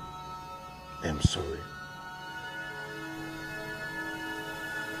 I'm sorry.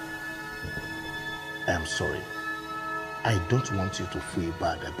 I'm sorry. I don't want you to feel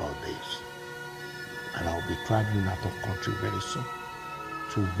bad about this. And I'll be traveling out of country very soon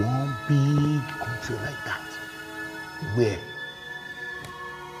to one big country like that. Where?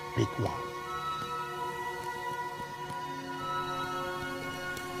 Pick one.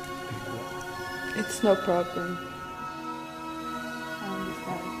 It's no problem. I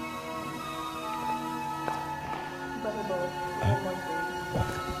understand. But about one thing.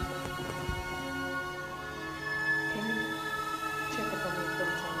 Can you check up on me from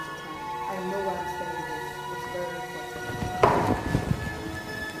time to time? I know why I'm saying this. It's very important.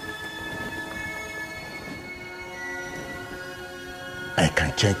 I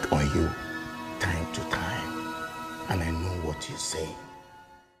can check on you time to time, and I know what you say.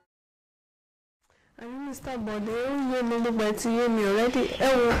 Mr. Bode, you know what you me already.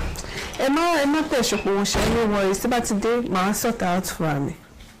 I'm not sure no worries. About today, my sort out for me.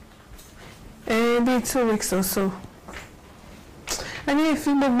 Be 2 weeks or so. I need a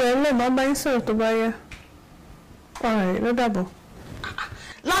few more I'm buying sort to buy. Alright, no double.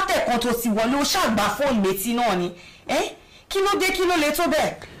 Látẹ̀kan tó ti wọlé ó ṣàgbà fóònù létí náà ni. Kí ló dé kí ló lè tó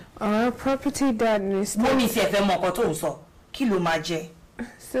bẹ́ẹ̀? Our property dad needs to... Mommy ṣe fẹ́ mọ nǹkan tó ń sọ. Kí ló máa jẹ?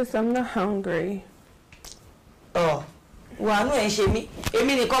 Sis, I'm not hungry. Wàánú ẹ̀ ń ṣe mí.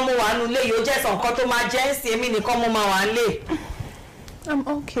 Èmi nìkan mo wà nú ilé yóò jẹ́ sàn nǹkan tó máa jẹ́ ń sìn èmi nìkan mo máa wà nílé. I'm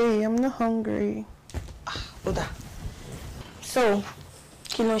okay. I'm not hungry. Oda. So,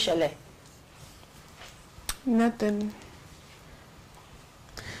 kí ló ṣẹlẹ̀? Nothing.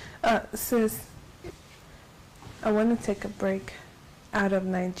 Sis, I want to take a break out of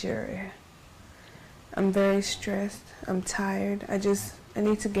Nigeria. I'm very stressed. I'm tired. I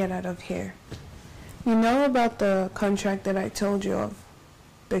need to get out of here. You know about the contract that I told you of?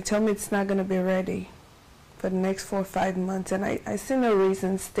 They told me it's not going to be ready for the next 4 or 5 months, and I see no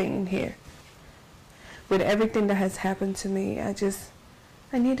reason staying here. With everything that has happened to me, I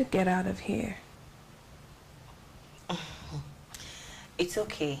need to get out of here. It's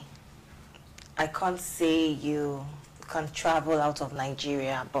okay. I can't say you can't travel out of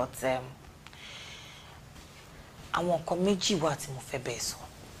Nigeria, but àwọn nǹkan méjì wà tí mo fẹ́ bẹ́ẹ̀ sọ.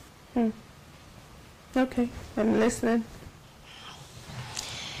 Okay, I'm listening.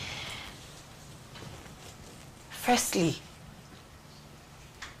 Firstly,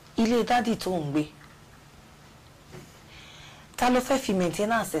 ilé daddy tó ń gbé. Ta ló fẹ́ fi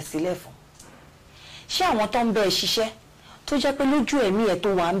maintenance sílẹ̀ fún? Ṣé àwọn tó ń bẹ ṣiṣẹ́ tó jẹ́ pé lójú ẹ̀mí ẹ̀ tó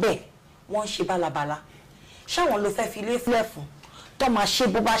wà ń bẹ̀ wọ́n ṣe bálabàla? Ṣé àwọn ló fẹ́ fi ilé sílẹ̀ fún tó máa ṣe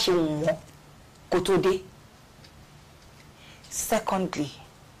bó bá ṣe wù wọ́n kó tó dé? Secondly,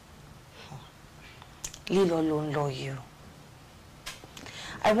 lílọ ló ń lọ you.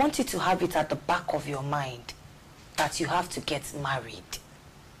 I want you to have it at the back of your mind that you have to get married.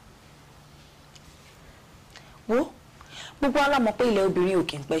 Wo, gbogbo ala mọ̀ pé ilẹ̀ obìnrin ò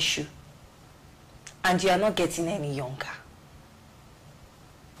kí ń pẹ́ ṣú. And you are not getting any younger.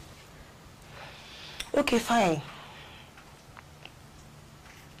 Okay, fine.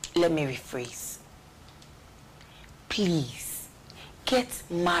 Let me rephrase. Please, get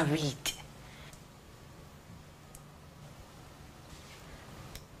married.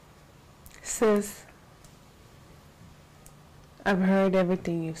 Sis, I've heard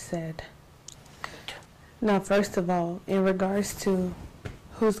everything you've said. Good. Now, first of all, in regards to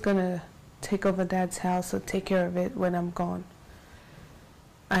who's gonna take over Dad's house or take care of it when I'm gone,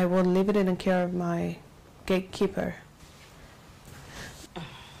 I will leave it in the care of my gatekeeper,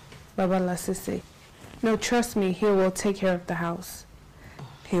 Baba Lasisi. No, trust me, he will take care of the house.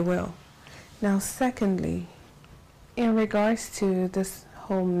 He will. Now, secondly, in regards to this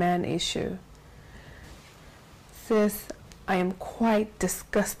whole man issue, sis, I am quite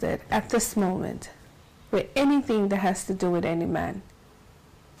disgusted at this moment with anything that has to do with any man.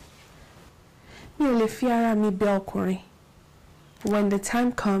 When the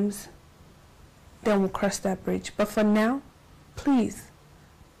time comes, then we'll cross that bridge. But for now, please,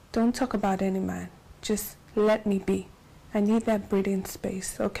 don't talk about any man. Just let me be. I need that breathing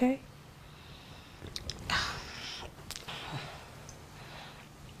space, okay?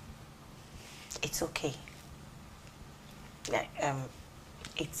 It's okay.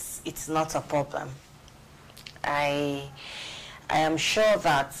 It's not a problem. I am sure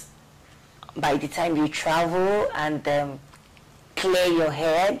that by the time you travel and clear your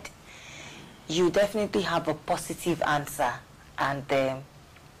head, you definitely have a positive answer, and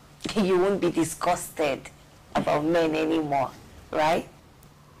you won't be disgusted about men anymore, right?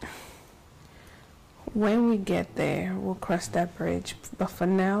 When we get there, we'll cross that bridge. But for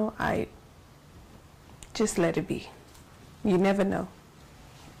now, just let it be. You never know.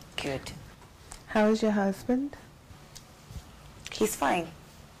 Good. How is your husband? He's fine.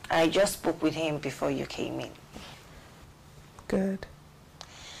 I just spoke with him before you came in. Good.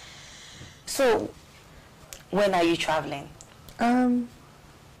 So, when are you traveling?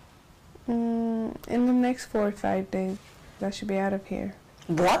 In the next 4 or 5 days, I should be out of here.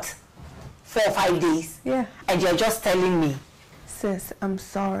 What? 4 or 5 days? Yeah. And you're just telling me? Sis, I'm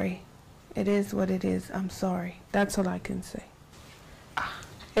sorry. It is what it is. I'm sorry. That's all I can say.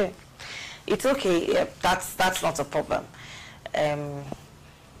 Yeah. It's okay. Yeah, that's not a problem.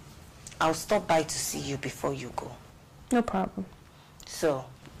 I'll stop by to see you before you go. No problem. So,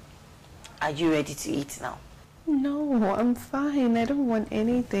 are you ready to eat now? No, I'm fine. I don't want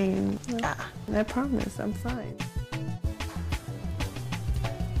anything. I promise, I'm fine.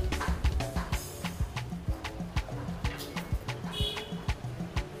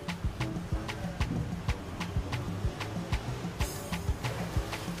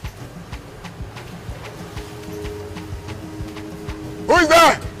 Who is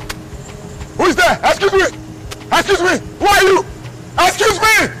there? Who is there? Excuse me! Excuse me! Who are you? Excuse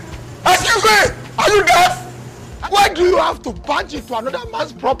me! Excuse me! Are you deaf? Why do you have to punch into another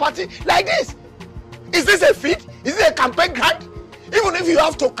man's property like this? Is this a fit? Is this a campaign grant? Even if you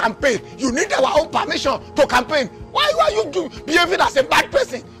have to campaign, you need our own permission to campaign. Why are you behaving as a bad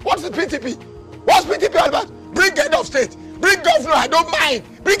person? What's the PTP? What's PTP all about? Bring head of state. Bring governor, I don't mind.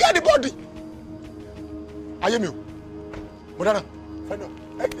 Bring anybody. Ayemi. Modana. Fendo.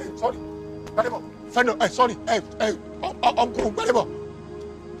 Sorry. Fendo. Fendo. Sorry. Uncle. Fendo.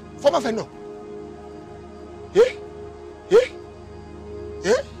 Former Fendo. Eh?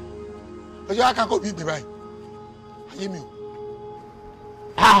 Ọjọ́ akakọ̀ bí ìgbìmọ̀ báyìí. Ayé mi o.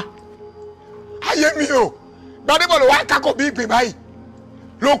 Ayé mi o. Gbadébọ̀ ló wá akakọ̀ bí ìgbìmọ̀ báyìí.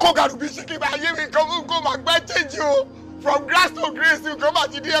 Ló kó gàdú bí síkì bá ayé mi kó máa gbẹ́ change o. From grass to grace kó máa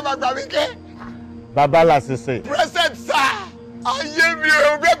ti díẹ̀ máa gbà mí kẹ́. Bàbá Lásìsì. Present sir. Ayé mi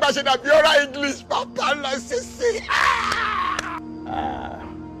o. Bí ẹgbàá ṣe dàbí ọ̀rá English. Bàbá Lásìsì.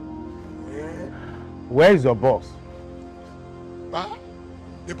 Where is your boss?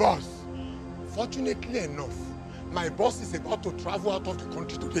 The boss. Fortunately enough, my boss is about to travel out of the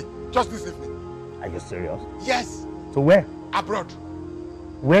country today. Just this evening. Are you serious? Yes. So where? Abroad.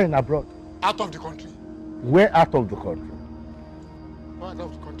 Where in abroad? Out of the country. Where out of the country? Out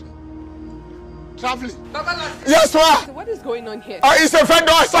of the country. Traveling. Yes, sir. So what is going on here? It's a friend.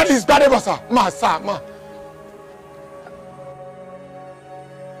 I saw his daddy, sir. Ma.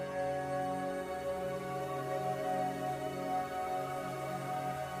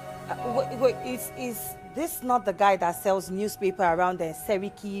 Wait, is this not the guy that sells newspaper around the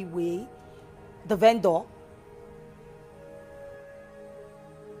Seriki way? The vendor?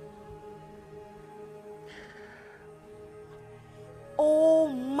 Oh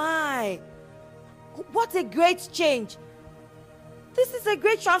my! What a great change! This is a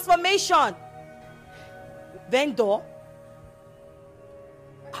great transformation! Vendor?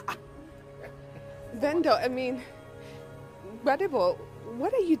 Vendor, I mean, Gbadebo,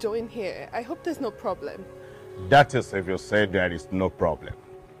 what are you doing here? I hope there's no problem. That is if you say there is no problem.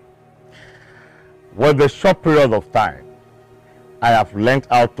 With a short period of time, I have learned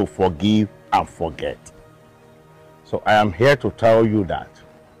how to forgive and forget. So I am here to tell you that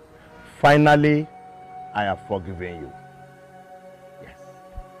finally I have forgiven you. Yes,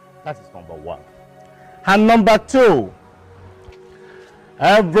 that is number one. And number two,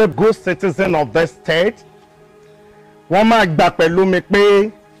 every good citizen of this state, my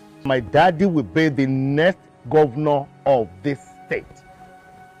daddy will be the next governor of this state.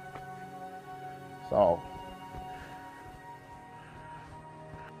 So,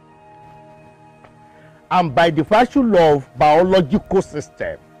 and by the virtue of biological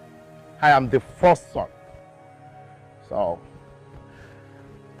system, I am the first son. So,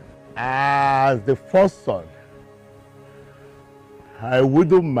 as the first son, I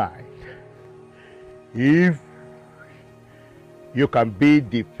wouldn't mind if you can be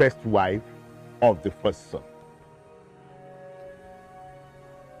the first wife of the first son.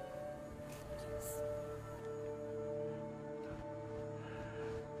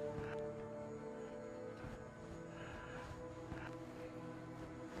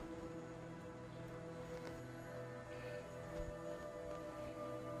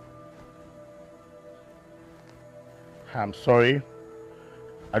 I'm sorry.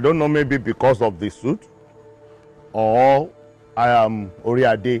 I don't know, maybe because of the suit, or I am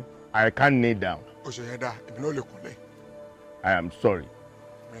Oriade I can't kneel down. I am sorry.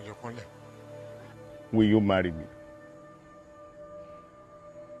 Will you marry me?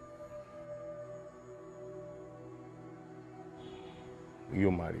 Will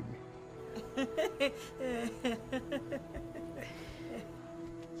you marry me?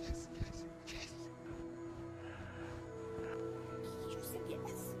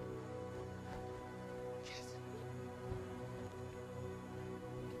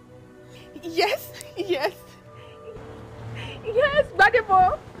 Yes, yes. Yes,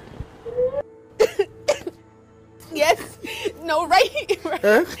 Badebo. Yes. No, right here.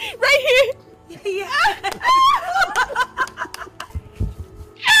 Right here. Yeah.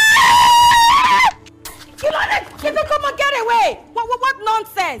 You know that? Keep it, come and get away. What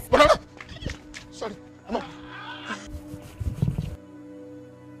nonsense? Sorry, I'm on.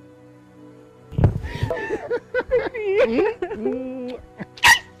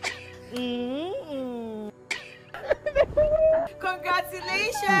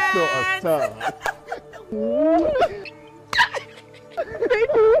 Congratulations. So a star.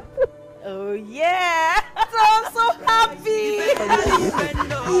 Oh yeah. I'm so happy.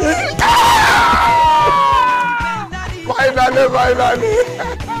 Finally.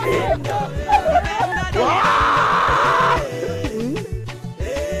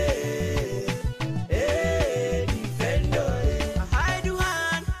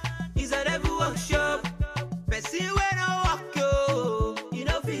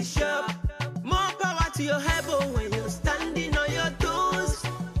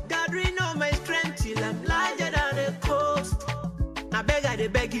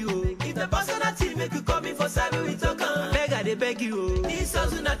 Beg you, if the boss on that team make you come in for cyber, we talk on. I beg you. This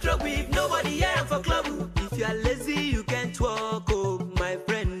house in a trouble if nobody here and for club. If you are lazy, you can't walk, oh my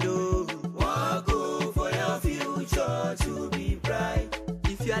friend, oh. Walk, oh, for your future to be bright.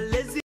 If you are lazy.